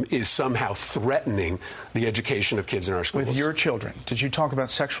is somehow threatening the education of kids in our schools. With your children, did you talk about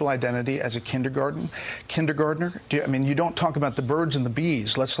sexual identity as a kindergartner? You don't talk about the birds and the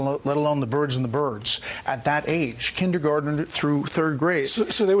bees, let alone the birds and the birds at that age, kindergarten through 3rd grade.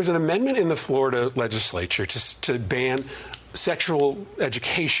 So there was an amendment in the Florida legislature to ban sexual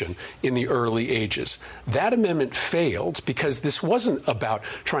education in the early ages. That amendment failed because this wasn't about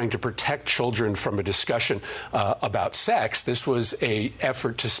trying to protect children from a discussion about sex. This was an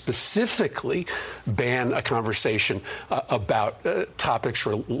effort to specifically ban a conversation about topics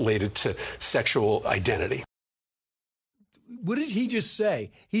related to sexual identity. What did he just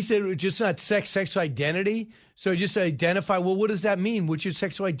say? He said it's just not sexual identity. So just identify, well, what does that mean? What's your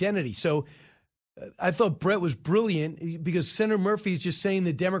sexual identity? So I thought Brett was brilliant because Senator Murphy is just saying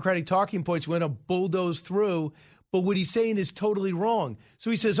the Democratic talking points went to bulldoze through, but what he's saying is totally wrong. So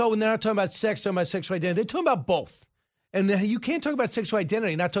he says, when they're not talking about sex, talking about sexual identity. They're talking about both. And you can't talk about sexual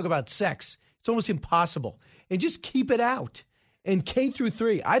identity and not talk about sex. It's almost impossible. And just keep it out. And K through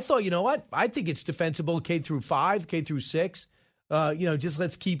 3, I thought, you know what? I think it's defensible K through 5, K through 6. Just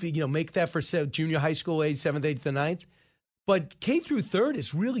let's keep it, make that for junior high school age, 7th, 8th, and 9th. But K through 3rd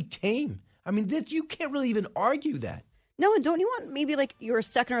is really tame. I mean, you can't really even argue that. No, and don't you want maybe like your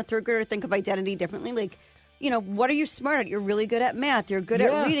 2nd or 3rd grader to think of identity differently? Like, what are you smart at? You're really good at math. You're good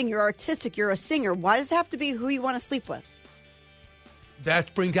at reading. You're artistic. You're a singer. Why does it have to be who you want to sleep with?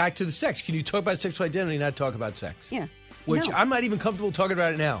 That brings back to the sex. Can you talk about sexual identity and not talk about sex? Yeah. Which I'm not even comfortable talking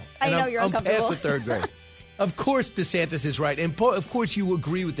about it now. I know you're uncomfortable. I'm past the 3rd grade. Of course DeSantis is right. And of course you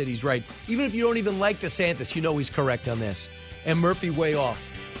agree with that he's right. Even if you don't even like DeSantis, you know he's correct on this. And Murphy way off.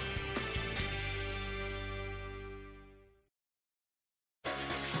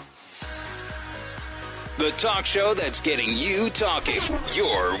 The talk show that's getting you talking.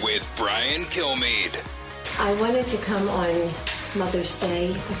 You're with Brian Kilmeade. I wanted to come on Mother's Day.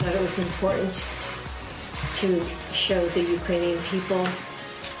 I thought it was important to show the Ukrainian people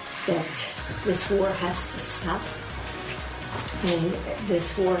that this war has to stop. And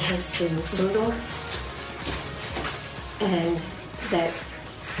this war has been brutal. And that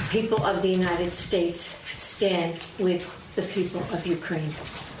the people of the United States stand with the people of Ukraine.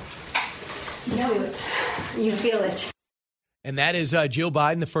 You feel it. You feel it. And that is Jill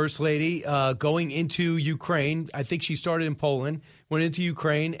Biden, the First Lady, going into Ukraine. I think she started in Poland, went into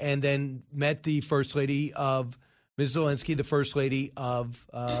Ukraine, and then met the First Lady of Ms. Zelensky, the First Lady of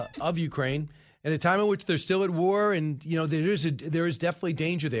Ukraine, at a time in which they're still at war, and there is definitely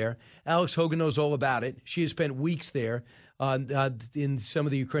danger there. Alex Hogan knows all about it. She has spent weeks there in some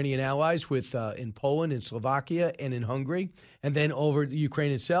of the Ukrainian allies, in Poland, in Slovakia, and in Hungary, and then over the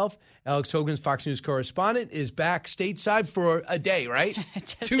Ukraine itself. Alex Hogan's Fox News correspondent is back stateside for a day, right?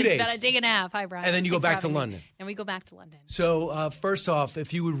 Just 2 days. About a day and a half. Hi, Brian. And then you Thanks go for back to having me. London. Then we go back to London. So first off,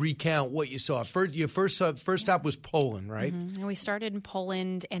 if you would recount what you saw. Your first stop was Poland, right? Mm-hmm. And we started in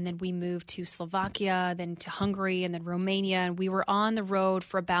Poland, and then we moved to Slovakia, then to Hungary, and then Romania. And we were on the road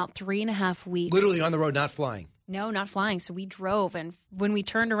for about 3.5 weeks. Literally on the road, not flying. No, not flying. So we drove. And when we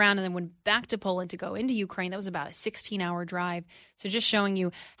turned around and then went back to Poland to go into Ukraine, that was about a 16-hour drive. So just showing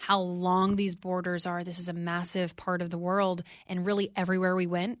you how long these borders are. This is a massive part of the world. And really everywhere we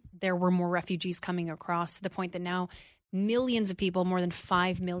went, there were more refugees coming across, to the point that now millions of people, more than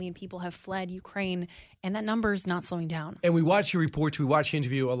 5 million people, have fled Ukraine. And that number is not slowing down. And we watched your reports. We watched you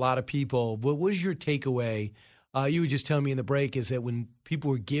interview a lot of people. What was your takeaway? You were just telling me in the break is that when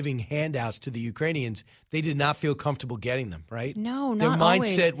people were giving handouts to the Ukrainians, they did not feel comfortable getting them, right? No, Their not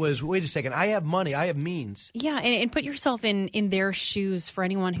mindset always. was, wait a second, I have money, I have means. Yeah, and put yourself in their shoes. For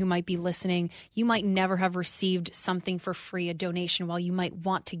anyone who might be listening, you might never have received something for free, a donation. While you might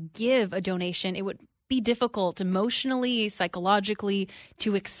want to give a donation, it would be difficult emotionally, psychologically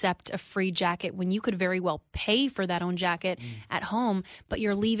to accept a free jacket when you could very well pay for that own jacket at home, but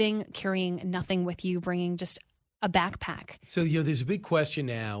you're leaving carrying nothing with you, bringing just a backpack. So, there's a big question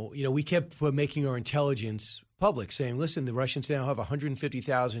now. We kept making our intelligence public, saying, listen, the Russians now have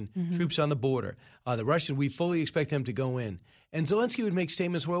 150,000 troops on the border. The Russians, we fully expect them to go in. And Zelensky would make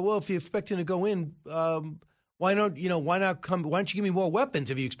statements, well, if you expect them to go in, why not come? Why don't you give me more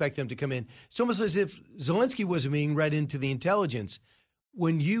weapons if you expect them to come in? It's almost as if Zelensky was being read into the intelligence.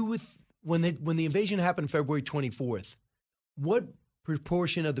 When the invasion happened February 24th, what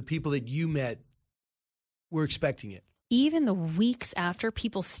proportion of the people that you met were expecting it? Even the weeks after,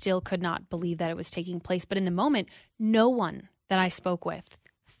 people still could not believe that it was taking place. But in the moment, no one that I spoke with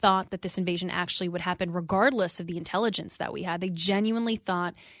thought that this invasion actually would happen, regardless of the intelligence that we had. They genuinely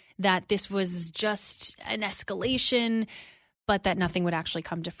thought that this was just an escalation, but that nothing would actually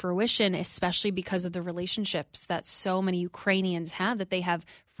come to fruition, especially because of the relationships that so many Ukrainians have, that they have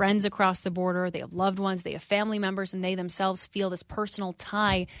friends across the border, they have loved ones, they have family members, and they themselves feel this personal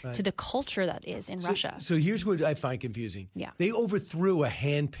tie to the culture that is in Russia. So here's what I find confusing. Yeah. They overthrew a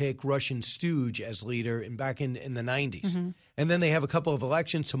hand-picked Russian stooge as leader back in the 90s. Mm-hmm. And then they have a couple of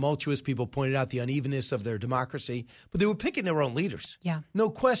elections, tumultuous. People pointed out the unevenness of their democracy. But they were picking their own leaders. Yeah. No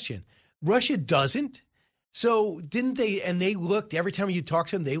question. Russia doesn't. So didn't they? And they looked, every time you talk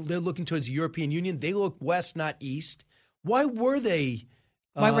to them, they're looking towards the European Union. They look west, not east. Why were they?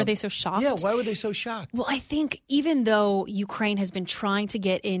 Why were they so shocked? Yeah, why were they so shocked? Well, I think even though Ukraine has been trying to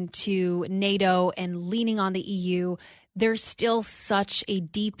get into NATO and leaning on the EU, there's still such a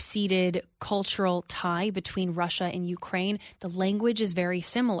deep-seated cultural tie between Russia and Ukraine. The language is very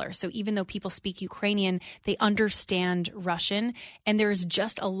similar. So even though people speak Ukrainian, they understand Russian. And there's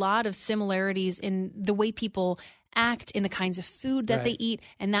just a lot of similarities in the way people act, in the kinds of food that they eat,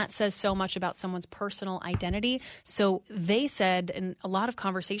 and that says so much about someone's personal identity. So they said in a lot of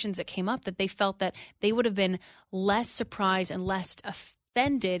conversations that came up that they felt that they would have been less surprised and less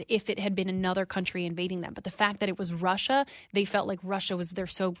offended if it had been another country invading them. But the fact that it was Russia, they felt like Russia was their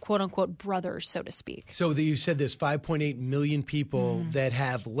quote-unquote brothers, so to speak. So you said there's 5.8 million people that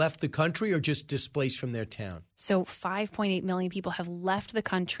have left the country or just displaced from their town? So 5.8 million people have left the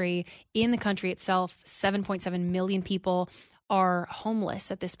country. In the country itself, 7.7 million people are homeless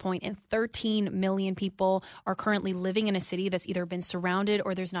at this point, and 13 million people are currently living in a city that's either been surrounded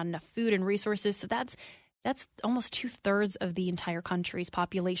or there's not enough food and resources. So that's almost 2/3 of the entire country's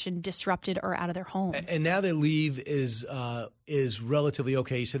population disrupted or out of their home. And now their leave is relatively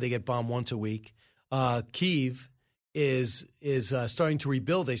okay. You said they get bombed once a week. Kyiv is starting to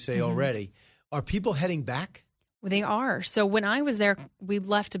rebuild, they say already. Are people heading back? They are. So when I was there, we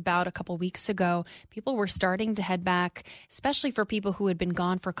left about a couple weeks ago. People were starting to head back, especially for people who had been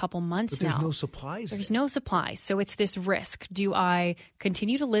gone for a couple months now. There's no supplies. There's no supplies. So it's this risk. Do I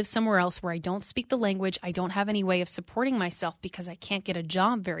continue to live somewhere else where I don't speak the language? I don't have any way of supporting myself because I can't get a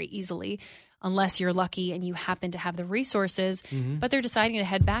job very easily unless you're lucky and you happen to have the resources. But they're deciding to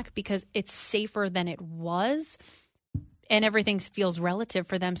head back because it's safer than it was. And everything feels relative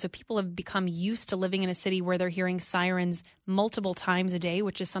for them. So people have become used to living in a city where they're hearing sirens multiple times a day,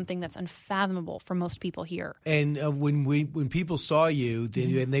 which is something that's unfathomable for most people here. And when people saw you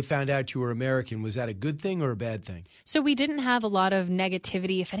and they found out you were American, was that a good thing or a bad thing? So we didn't have a lot of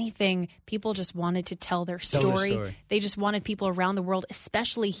negativity. If anything, people just wanted to tell their story. They just wanted people around the world,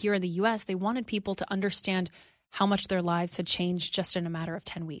 especially here in the U.S., they wanted people to understand how much their lives had changed just in a matter of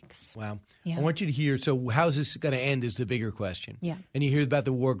 10 weeks. Wow. Yeah. I want you to hear, so how's this going to end is the bigger question. Yeah. And you hear about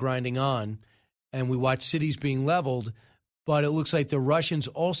the war grinding on, and we watch cities being leveled, but it looks like the Russians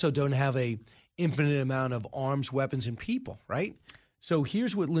also don't have a infinite amount of arms, weapons, and people, right? So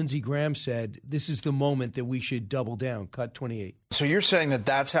here's what Lindsey Graham said. This is the moment that we should double down. Cut 28. So you're saying that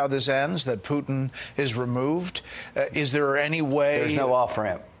that's how this ends, that Putin is removed? Is there any way? There's no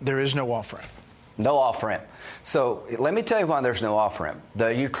off-ramp. There is no off-ramp. No off-ramp. So let me tell you why there's no off-ramp.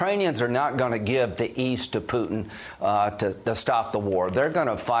 The Ukrainians are not going to give the east to Putin to stop the war. They're going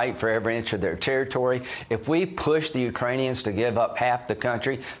to fight for every inch of their territory. If we push the Ukrainians to give up half the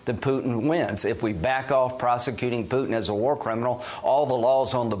country, then Putin wins. If we back off prosecuting Putin as a war criminal, all the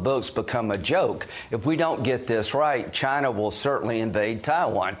laws on the books become a joke. If we don't get this right, China will certainly invade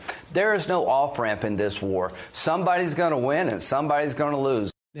Taiwan. There is no off-ramp in this war. Somebody's going to win and somebody's going to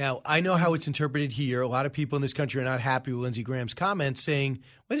lose. Now, I know how it's interpreted here. A lot of people in this country are not happy with Lindsey Graham's comments, saying,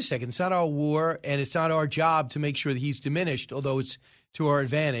 wait a second, it's not our war, and it's not our job to make sure that he's diminished, although it's to our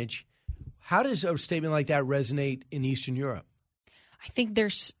advantage. How does a statement like that resonate in Eastern Europe? I think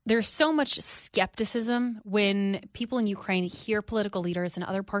there's so much skepticism when people in Ukraine hear political leaders in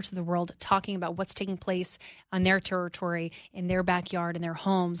other parts of the world talking about what's taking place on their territory, in their backyard, in their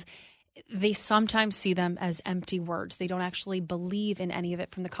homes. They sometimes see them as empty words. They don't actually believe in any of it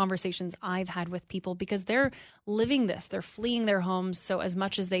from the conversations I've had with people because they're living this. They're fleeing their homes. So as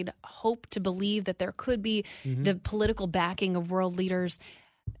much as they'd hope to believe that there could be the political backing of world leaders,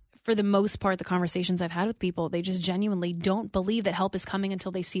 for the most part, the conversations I've had with people, they just genuinely don't believe that help is coming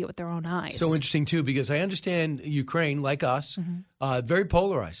until they see it with their own eyes. So interesting, too, because I understand Ukraine, like us, very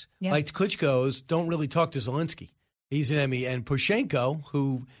polarized. Yeah. Like Klitschko's don't really talk to Zelensky. He's an enemy. And Poroshenko,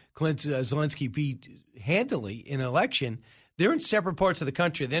 who Zelensky beat handily in an election, they're in separate parts of the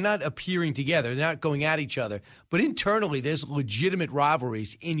country. They're not appearing together. They're not going at each other. But internally, there's legitimate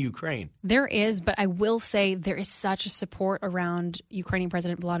rivalries in Ukraine. There is, but I will say there is such a support around Ukrainian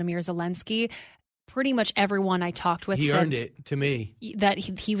President Volodymyr Zelensky. Pretty much everyone I talked with He said earned it to me. That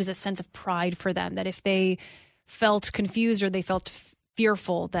he was a sense of pride for them, that if they felt confused or they felt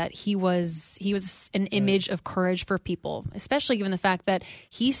fearful, that he was an image of courage for people, especially given the fact that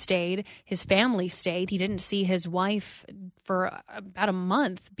he stayed, his family stayed. He didn't see his wife for about a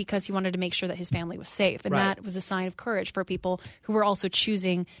month because he wanted to make sure that his family was safe. And that was a sign of courage for people who were also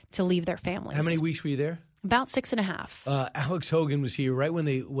choosing to leave their families. How many weeks were you there? About 6.5. Alex Hogan was here right when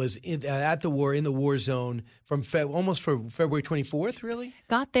they was at the war, in the war zone, from almost for February 24th, really?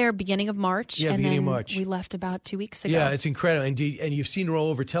 Got there beginning of March. Yeah, beginning of March. We left about 2 weeks ago. Yeah, it's incredible. And you've seen her all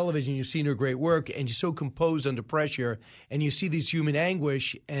over television. You've seen her great work. And you're so composed under pressure. And you see this human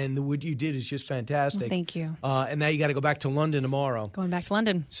anguish. And what you did is just fantastic. Thank you. And now you got to go back to London tomorrow. Going back to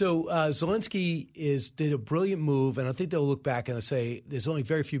London. So Zelensky did a brilliant move. And I think they'll look back and they'll say there's only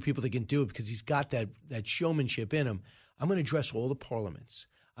very few people that can do it because he's got that showmanship in him. I'm going to address all the parliaments.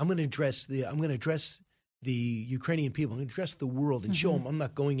 I'm going to address the Ukrainian people. I'm going to address the world and show them I'm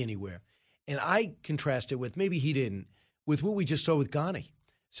not going anywhere. And I contrast it with, maybe he didn't, with what we just saw with Ghani.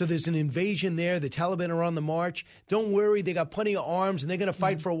 So there's an invasion there. The Taliban are on the march. Don't worry, they got plenty of arms and they're going to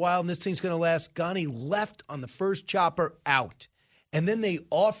fight for a while and this thing's going to last. Ghani left on the first chopper out. And then they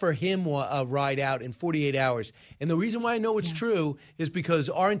offer him a ride out in 48 hours. And the reason why I know it's true is because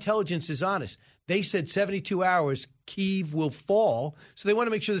our intelligence is honest. They said 72 hours, Kyiv will fall. So they want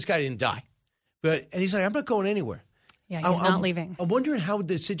to make sure this guy didn't die. And he's like, I'm not going anywhere. Yeah, he's not leaving. I'm wondering how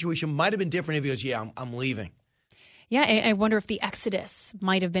the situation might have been different if he goes, yeah, I'm leaving. Yeah, and I wonder if the exodus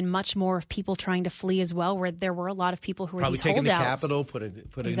might have been much more of people trying to flee as well, where there were a lot of people who were probably these taking holdouts. the capital,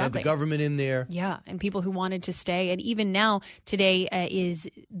 put another government in there. Yeah, and people who wanted to stay. And even now, today is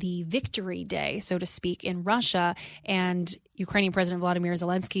the victory day, so to speak, in Russia. And Ukrainian President Volodymyr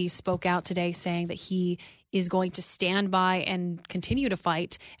Zelensky spoke out today saying that he is going to stand by and continue to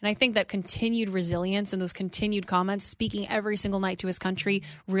fight. And I think that continued resilience and those continued comments, speaking every single night to his country,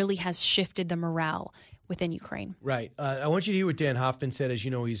 really has shifted the morale within Ukraine. Right. I want you to hear what Dan Hoffman said. As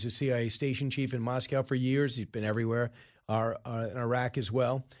you know, he's a CIA station chief in Moscow for years. He's been everywhere, in Iraq as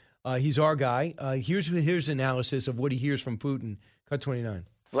well. He's our guy. Here's analysis of what he hears from Putin. Cut 29.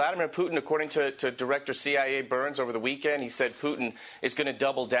 Vladimir Putin, according to Director CIA Burns over the weekend, he said Putin is going to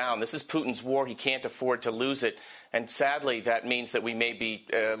double down. This is Putin's war. He can't afford to lose it. And sadly, that means that we may be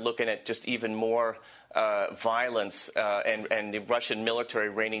looking at just even more violence and the Russian military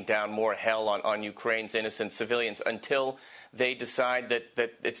raining down more hell on Ukraine's innocent civilians until they decide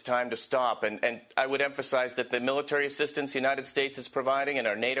that it's time to stop. And I would emphasize that the military assistance the United States is providing, and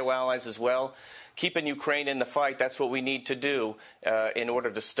our NATO allies as well, keeping Ukraine in the fight, that's what we need to do in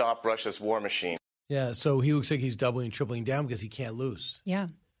order to stop Russia's war machine. Yeah, so he looks like he's doubling and tripling down because he can't lose. Yeah.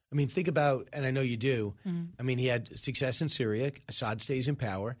 I mean, think about, and I know you do, I mean, he had success in Syria. Assad stays in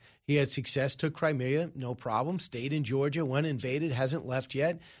power. He had success, took Crimea, no problem, stayed in Georgia, went invaded, hasn't left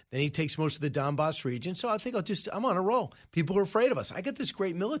yet. Then he takes most of the Donbass region. So I think I'm on a roll. People are afraid of us. I got this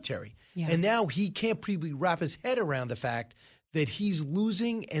great military. Yeah. And now he can't probably wrap his head around the fact that he's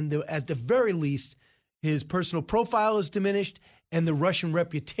losing, and at the very least, his personal profile is diminished and the Russian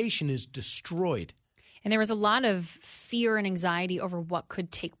reputation is destroyed. And there was a lot of fear and anxiety over what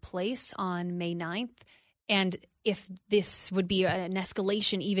could take place on May 9th. And if this would be an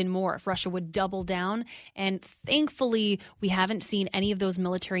escalation even more, if Russia would double down. And thankfully, we haven't seen any of those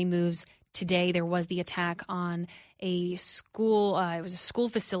military moves today. There was the attack on a school. It was a school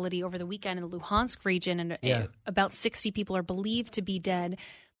facility over the weekend in the Luhansk region. And about 60 people are believed to be dead.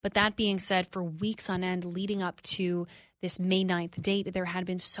 But that being said, for weeks on end leading up to this May 9th date, there had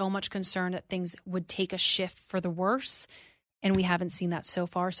been so much concern that things would take a shift for the worse. And we haven't seen that so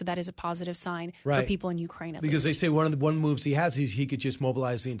far. So that is a positive sign for people in Ukraine. Because they say one of the moves he has is he could just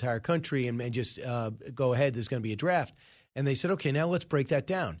mobilize the entire country and just go ahead. There's going to be a draft. And they said, OK, now let's break that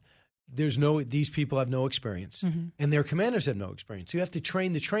down. These people have no experience, and their commanders have no experience. So you have to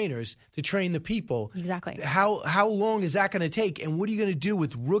train the trainers to train the people. Exactly. How long is that going to take? And what are you going to do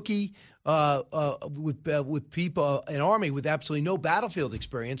with rookie with people, an army with absolutely no battlefield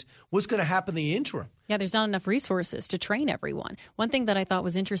experience? What's going to happen in the interim? Yeah, there's not enough resources to train everyone. One thing that I thought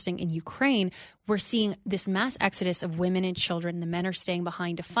was interesting in Ukraine, we're seeing this mass exodus of women and children. The men are staying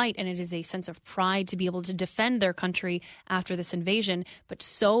behind to fight, and it is a sense of pride to be able to defend their country after this invasion. But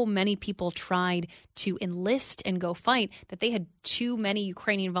so many people tried to enlist and go fight that they had too many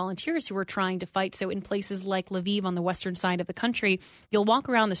Ukrainian volunteers who were trying to fight. So in places like Lviv on the western side of the country, you'll walk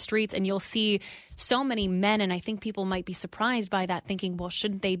around the streets and you'll see so many men, and I think people might be surprised by that, thinking, well,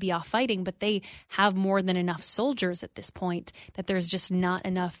 shouldn't they be off fighting? But they have more than enough soldiers at this point that there's just not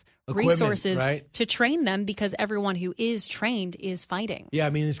enough resources to train them, because everyone who is trained is fighting. Yeah, I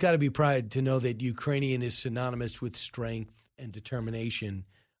mean, it's got to be pride to know that Ukrainian is synonymous with strength and determination.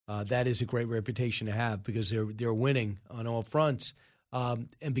 That is a great reputation to have, because they're winning on all fronts.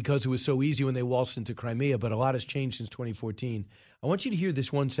 And because it was so easy when they waltzed into Crimea, but a lot has changed since 2014. I want you to hear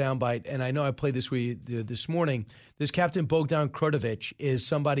this one soundbite, and I know I played this with you this morning. This Captain Bogdan Krotovich is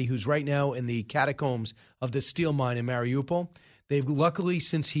somebody who's right now in the catacombs of the steel mine in Mariupol. They've luckily,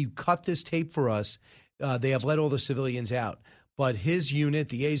 since he cut this tape for us, they have let all the civilians out. But his unit,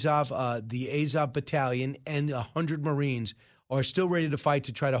 the Azov Battalion, and 100 Marines are still ready to fight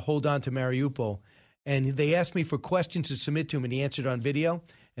to try to hold on to Mariupol. And they asked me for questions to submit to him, and he answered on video.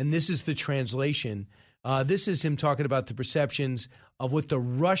 And this is the translation. This is him talking about the perceptions of what the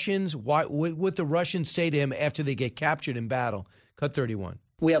Russians say to him after they get captured in battle. Cut 31.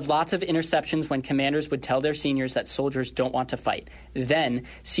 We have lots of interceptions when commanders would tell their seniors that soldiers don't want to fight. Then,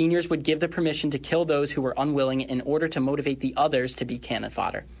 seniors would give the permission to kill those who were unwilling in order to motivate the others to be cannon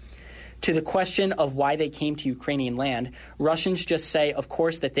fodder. To the question of why they came to Ukrainian land, Russians just say, of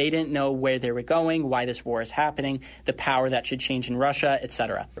course, that they didn't know where they were going, why this war is happening, the power that should change in Russia,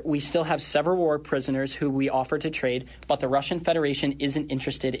 etc. We still have several war prisoners who we offer to trade, but the Russian Federation isn't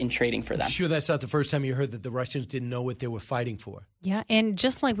interested in trading for them. I'm sure that's not the first time you heard that the Russians didn't know what they were fighting for. Yeah, and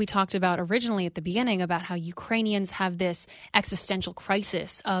just like we talked about originally at the beginning about how Ukrainians have this existential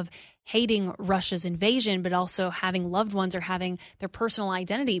crisis of hating Russia's invasion, but also having loved ones or having their personal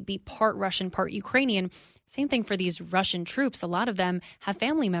identity be part Russian, part Ukrainian. Same thing for these Russian troops. A lot of them have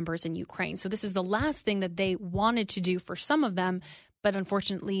family members in Ukraine. So this is the last thing that they wanted to do for some of them. But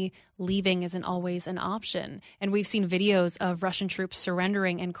unfortunately, leaving isn't always an option. And we've seen videos of Russian troops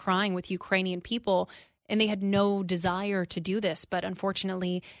surrendering and crying with Ukrainian people. And they had no desire to do this. But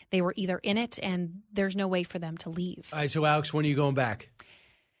unfortunately, they were either in it and there's no way for them to leave. All right. So, Alex, when are you going back?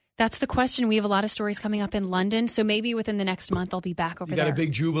 That's the question. We have a lot of stories coming up in London, so maybe within the next month I'll be back over there. You got a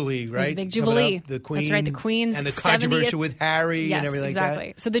big jubilee, right? Big jubilee. The Queen. That's right, the Queen's and the controversy with Harry and everything like that.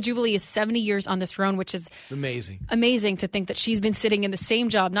 Exactly. So the jubilee is 70 years on the throne, which is amazing. Amazing to think that she's been sitting in the same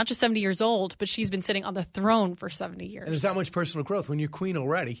job, not just 70 years old, but she's been sitting on the throne for 70 years. And there's not much personal growth when you're queen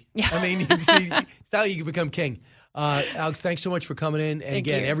already. Yeah. I mean, it's not like you can become king. Alex, thanks so much for coming in. And Thank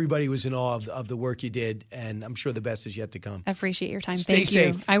again, you. everybody was in awe of the work you did, and I'm sure the best is yet to come. I appreciate your time. Stay Thank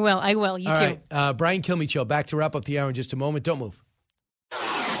safe. you. I will. You All too. right, Brian Kilmeade Show, back to wrap up the hour in just a moment. Don't move.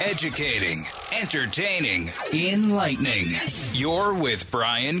 Educating, entertaining, enlightening. You're with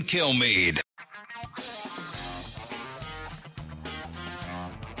Brian Kilmeade.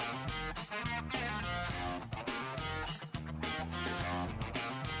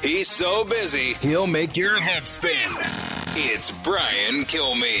 He's so busy, he'll make your head spin. It's Brian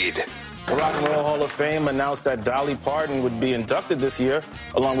Kilmeade. The Rock and Roll Hall of Fame announced that Dolly Parton would be inducted this year,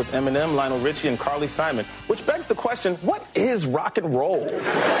 along with Eminem, Lionel Richie, and Carly Simon, which begs the question, what is rock and roll?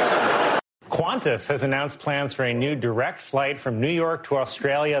 Qantas has announced plans for a new direct flight from New York to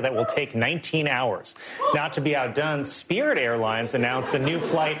Australia that will take 19 hours. Not to be outdone, Spirit Airlines announced a new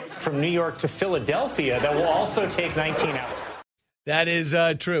flight from New York to Philadelphia that will also take 19 hours. That is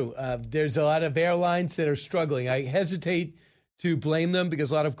true. There's a lot of airlines that are struggling. I hesitate to blame them because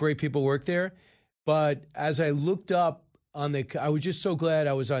a lot of great people work there. But as I looked up I was just so glad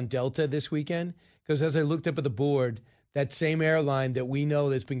I was on Delta this weekend, because as I looked up at the board, that same airline that we know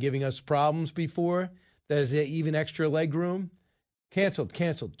that's been giving us problems before, that has even extra leg room, canceled.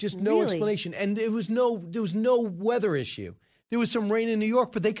 Just no explanation. And there was no weather issue. There was some rain in New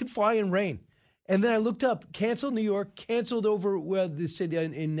York, but they could fly in rain. And then I looked up, canceled New York, canceled over the city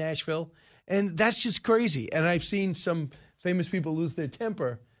in Nashville. And that's just crazy. And I've seen some famous people lose their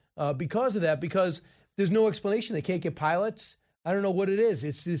temper because of that, because there's no explanation. They can't get pilots. I don't know what it is.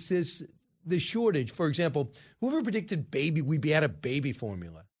 It's the shortage. For example, whoever predicted we'd be out of baby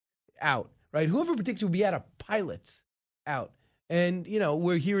formula? Out, right? Whoever predicted we'd be out of pilots? Out. And,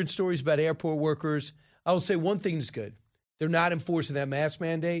 we're hearing stories about airport workers. I will say one thing is good. They're not enforcing that mask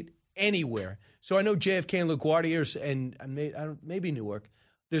mandate anywhere. So I know JFK and LaGuardia and maybe Newark,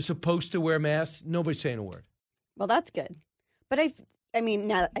 they're supposed to wear masks. Nobody's saying a word. Well, that's good. But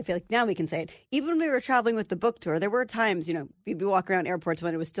now I feel like now we can say it. Even when we were traveling with the book tour, there were times, we'd be walking around airports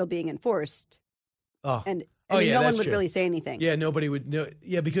when it was still being enforced. Oh. And no one would really say anything. Yeah, nobody would know.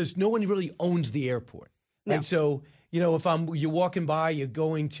 Yeah, because no one really owns the airport. No. Right? So, if you're walking by, you're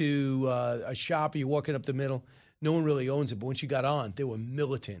going to a shop, or you're walking up the middle, no one really owns it. But once you got on, they were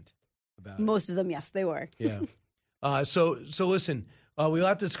militant about it. Most of them, yes, they were. Yeah. So listen, we'll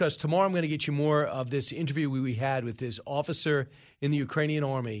have to discuss. Tomorrow I'm going to get you more of this interview we had with this officer in the Ukrainian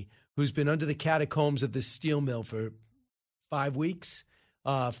army who's been under the catacombs of this steel mill for 5 weeks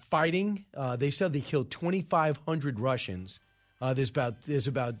fighting. They said they killed 2,500 Russians. There's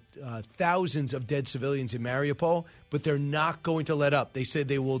about thousands of dead civilians in Mariupol, but they're not going to let up. They said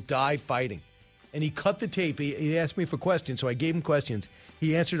they will die fighting. And he cut the tape. He asked me for questions, so I gave him questions.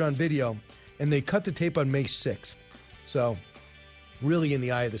 He answered on video, and they cut the tape on May 6th. So really in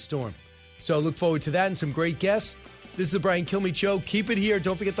the eye of the storm. So look forward to that and some great guests. This is the Brian Kilmeade Show. Keep it here.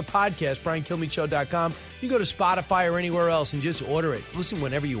 Don't forget the podcast, BrianKilmeadeShow.com. You go to Spotify or anywhere else and just order it. Listen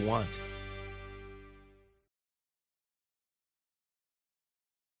whenever you want.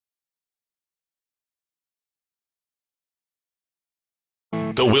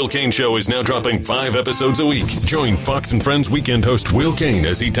 The Will Cain Show is now dropping 5 episodes a week. Join Fox & Friends weekend host Will Cain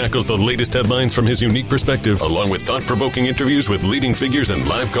as he tackles the latest headlines from his unique perspective, along with thought-provoking interviews with leading figures and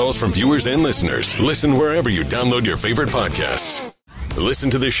live calls from viewers and listeners. Listen wherever you download your favorite podcasts. Listen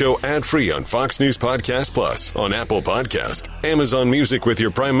to the show ad-free on Fox News Podcast Plus, on Apple Podcast, Amazon Music with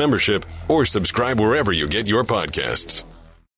your Prime membership, or subscribe wherever you get your podcasts.